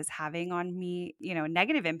impact it was having on me, a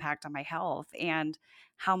negative impact on my health and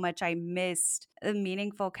how much I missed the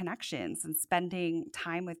meaningful connections and spending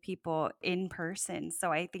time with people in person.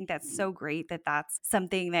 So I think that's so great that that's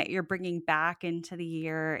something that you're bringing back into the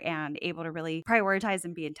year and able to really prioritize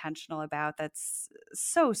and be intentional about. That's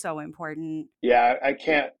so, so important. Yeah, I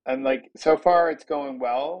can't. I'm like, so far it's going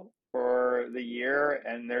well for the year,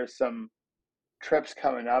 and there's some trips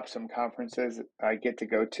coming up, some conferences I get to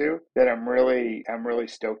go to that I'm really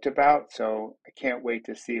stoked about. So I can't wait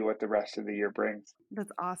to see what the rest of the year brings.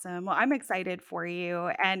 That's awesome. Well, I'm excited for you.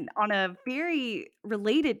 And on a very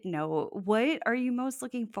related note, what are you most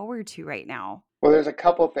looking forward to right now? Well, there's a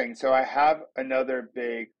couple things. So I have another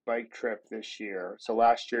big bike trip this year. So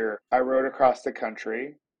last year I rode across the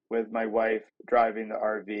country with my wife driving the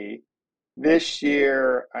RV. This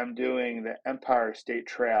year, I'm doing the Empire State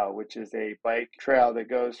Trail, which is a bike trail that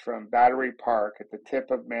goes from Battery Park at the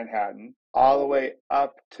tip of Manhattan all the way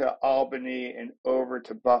up to Albany and over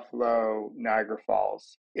to Buffalo, Niagara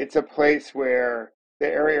Falls. It's a place where the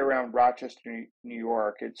area around Rochester, New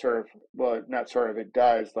York, it sort of, well, not sort of, it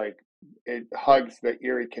does, like, it hugs the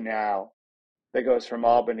Erie Canal that goes from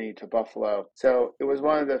Albany to Buffalo. So it was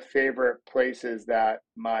one of the favorite places that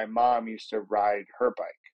my mom used to ride her bike.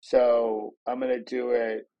 So I'm going to do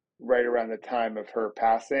it right around the time of her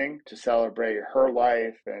passing to celebrate her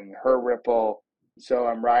life and her ripple. So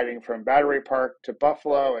I'm riding from Battery Park to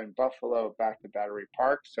Buffalo and Buffalo back to Battery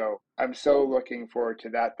Park. So I'm so looking forward to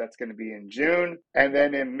that. That's going to be in June. And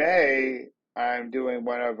then in May, I'm doing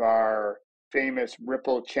one of our famous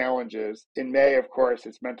Ripple challenges. In May, of course,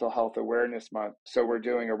 it's Mental Health Awareness Month. So we're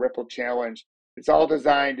doing a Ripple challenge. It's all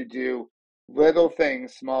designed to do little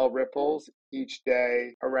things, small ripples each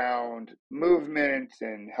day around movement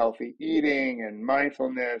and healthy eating and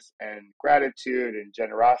mindfulness and gratitude and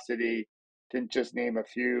generosity. Didn't just name a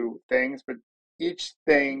few things, but each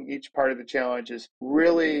thing, each part of the challenge is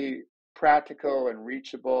really practical and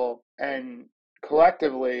reachable. And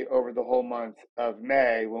collectively, over the whole month of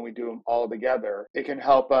May, when we do them all together, it can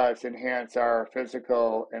help us enhance our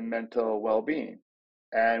physical and mental well being.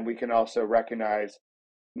 And we can also recognize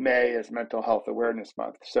May is Mental Health Awareness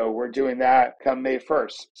Month. So we're doing that come May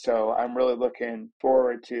 1st. So I'm really looking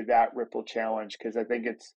forward to that Ripple Challenge because I think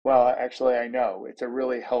it's, well, actually, I know it's a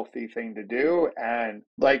really healthy thing to do. And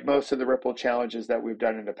like most of the Ripple Challenges that we've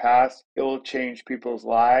done in the past, it will change people's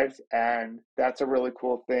lives. And that's a really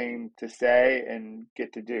cool thing to say and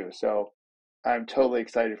get to do. So I'm totally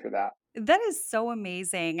excited for that. That is so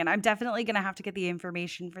amazing. And I'm definitely going to have to get the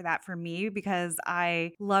information for that for me because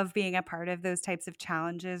I love being a part of those types of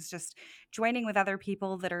challenges, just joining with other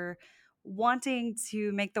people that are wanting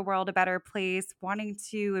to make the world a better place, wanting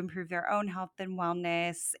to improve their own health and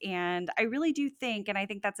wellness. And I really do think, and I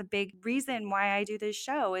think that's a big reason why I do this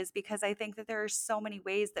show, is because I think that there are so many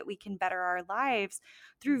ways that we can better our lives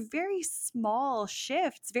through very small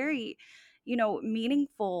shifts, very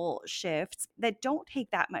meaningful shifts that don't take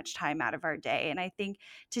that much time out of our day. And I think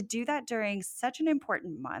to do that during such an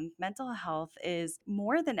important month, mental health is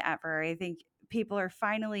more than ever. I think people are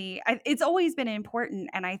finally, it's always been important.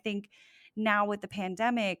 And I think now with the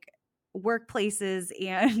pandemic, workplaces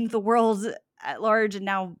and the world at large, and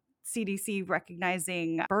now CDC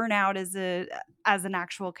recognizing burnout as an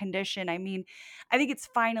actual condition. I mean, I think it's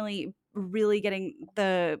finally really getting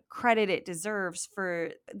the credit it deserves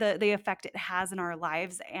for the effect it has in our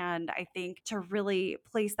lives. And I think to really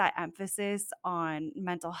place that emphasis on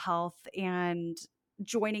mental health and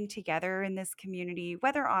joining together in this community,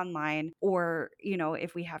 whether online or,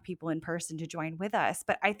 if we have people in person to join with us.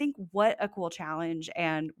 But I think what a cool challenge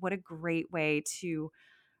and what a great way to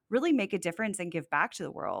really make a difference and give back to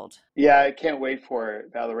the world. Yeah, I can't wait for it,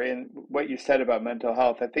 Valerie. And what you said about mental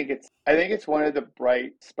health, I think it's one of the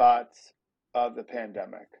bright spots of the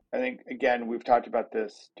pandemic. I think again, we've talked about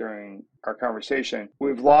this during our conversation.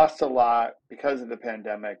 We've lost a lot because of the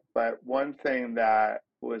pandemic, but one thing that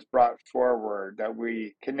was brought forward that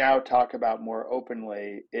we can now talk about more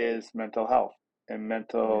openly is mental health and Yeah.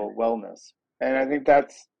 mental wellness. And I think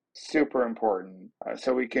that's super important.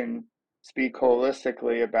 So we can speak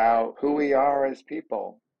holistically about who we are as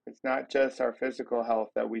people. It's not just our physical health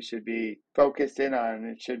that we should be focused in on.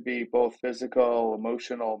 It should be both physical,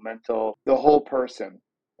 emotional, mental, the whole person.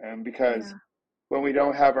 And because Yeah. when we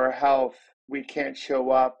don't have our health, we can't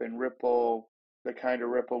show up and ripple the kind of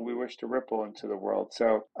ripple we wish to ripple into the world.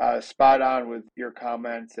 So spot on with your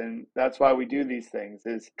comments, and that's why we do these things: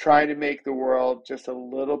 is trying to make the world just a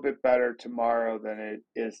little bit better tomorrow than it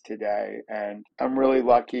is today. And I'm really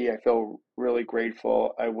lucky. I feel really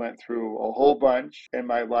grateful. I went through a whole bunch in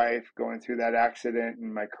my life, going through that accident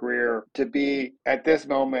in my career, to be at this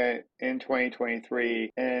moment in 2023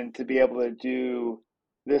 and to be able to do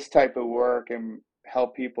this type of work and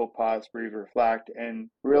help people pause, breathe, reflect, and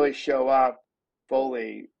really show up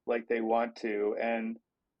fully like they want to and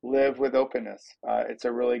live with openness. It's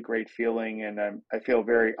a really great feeling, and I feel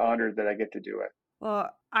very honored that I get to do it. Well,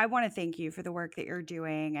 I want to thank you for the work that you're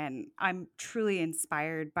doing. And I'm truly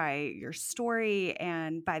inspired by your story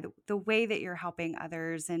and by the way that you're helping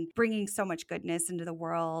others and bringing so much goodness into the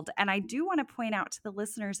world. And I do want to point out to the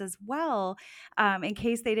listeners as well, in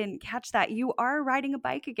case they didn't catch that, you are riding a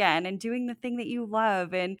bike again and doing the thing that you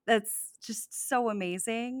love. And that's just so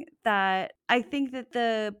amazing that I think that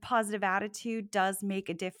the positive attitude does make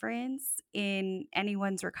a difference in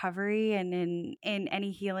anyone's recovery and in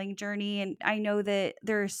any healing journey. And I know that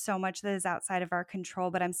there's so much that is outside of our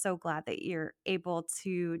control, but I'm so glad that you're able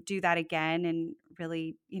to do that again and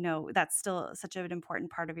really, that's still such an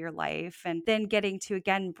important part of your life. And then getting to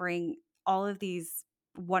again bring all of these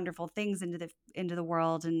wonderful things into the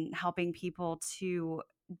world and helping people to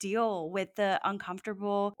deal with the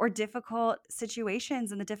uncomfortable or difficult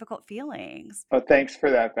situations and the difficult feelings. Oh, thanks for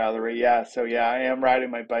that, Valerie. Yeah, so yeah, I am riding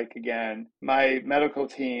my bike again. My medical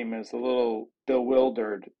team is a little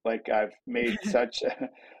bewildered, like I've made such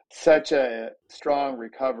a strong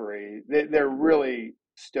recovery. They're really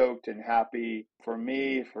stoked and happy for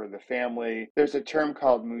me, for the family. There's a term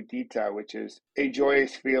called mudita, which is a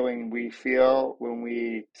joyous feeling we feel when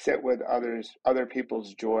we sit with other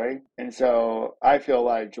people's joy. And so I feel a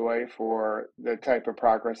lot of joy for the type of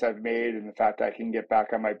progress I've made and the fact I can get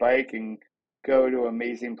back on my bike and go to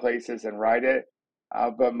amazing places and ride it.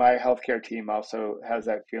 But my healthcare team also has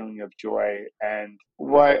that feeling of joy. And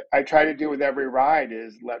what I try to do with every ride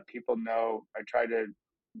is let people know. I try to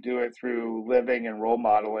do it through living and role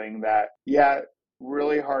modeling that, yeah,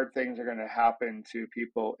 really hard things are going to happen to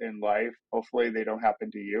people in life. Hopefully, they don't happen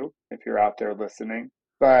to you if you're out there listening.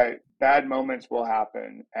 But bad moments will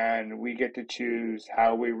happen, and we get to choose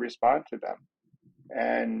how we respond to them.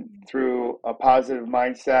 And through a positive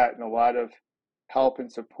mindset and a lot of help and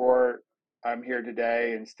support, I'm here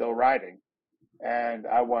today and still riding. And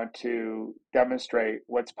I want to demonstrate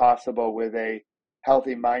what's possible with a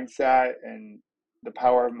healthy mindset and the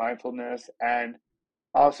power of mindfulness, and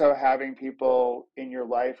also having people in your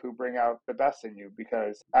life who bring out the best in you,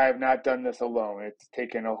 because I have not done this alone. It's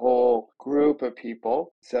taken a whole group of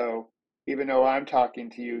people. So even though I'm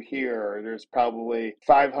talking to you here, there's probably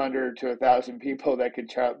 500 to 1,000 people that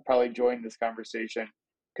could probably join this conversation,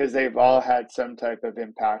 because they've all had some type of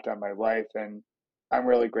impact on my life, and I'm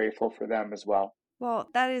really grateful for them as well. Well,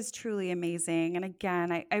 that is truly amazing. And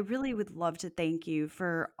again, I really would love to thank you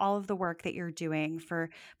for all of the work that you're doing,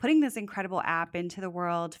 for putting this incredible app into the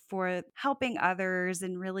world, for helping others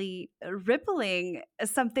and really rippling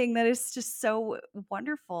something that is just so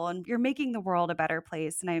wonderful. And you're making the world a better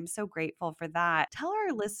place. And I am so grateful for that. Tell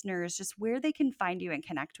our listeners just where they can find you and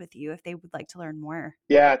connect with you if they would like to learn more.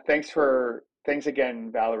 Yeah, thanks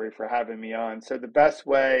again, Valerie, for having me on. So the best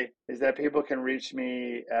way is that people can reach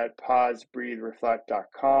me at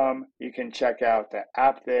pausebreathereflect.com. You can check out the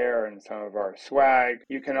app there and some of our swag.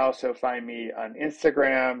 You can also find me on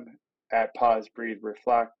Instagram at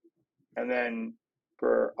pausebreathereflect. And then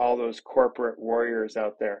for all those corporate warriors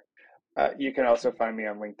out there, you can also find me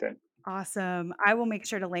on LinkedIn. Awesome. I will make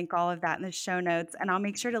sure to link all of that in the show notes, and I'll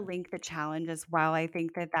make sure to link the challenge as well. I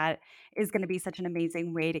think that that is going to be such an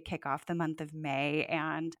amazing way to kick off the month of May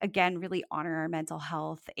and again, really honor our mental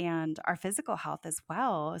health and our physical health as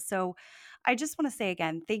well. So I just want to say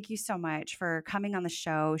again, thank you so much for coming on the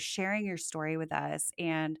show, sharing your story with us,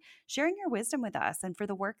 and sharing your wisdom with us, and for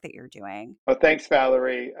the work that you're doing. Well, thanks,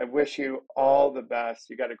 Valerie. I wish you all the best.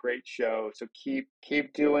 You got a great show, so keep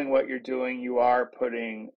doing what you're doing. You are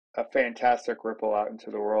putting a fantastic ripple out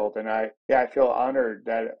into the world, and I feel honored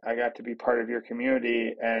that I got to be part of your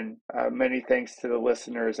community. And many thanks to the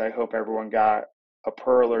listeners. I hope everyone got a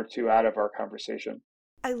pearl or two out of our conversation.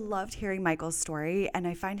 I loved hearing Michael's story, and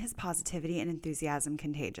I find his positivity and enthusiasm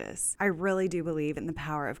contagious. I really do believe in the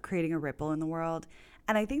power of creating a ripple in the world,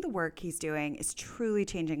 and I think the work he's doing is truly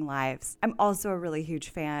changing lives. I'm also a really huge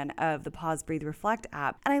fan of the Pause, Breathe, Reflect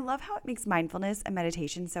app, and I love how it makes mindfulness and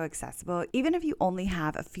meditation so accessible, even if you only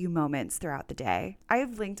have a few moments throughout the day. I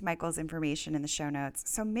have linked Michael's information in the show notes,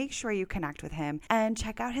 so make sure you connect with him and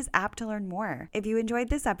check out his app to learn more. If you enjoyed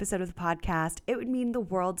this episode of the podcast, it would mean the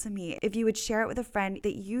world to me if you would share it with a friend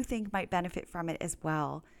that you think might benefit from it as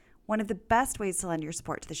well. One of the best ways to lend your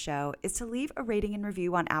support to the show is to leave a rating and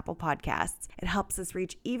review on Apple Podcasts. It helps us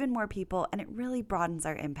reach even more people, and it really broadens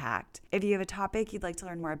our impact. If you have a topic you'd like to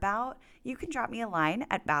learn more about, you can drop me a line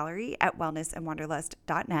at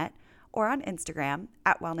valerie@wellnessandwanderlust.net or on Instagram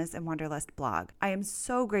at Wellness and Wanderlust blog. I am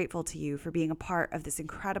so grateful to you for being a part of this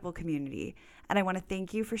incredible community, and I want to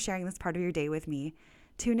thank you for sharing this part of your day with me.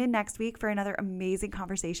 Tune in next week for another amazing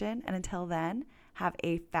conversation, and until then, have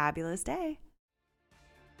a fabulous day.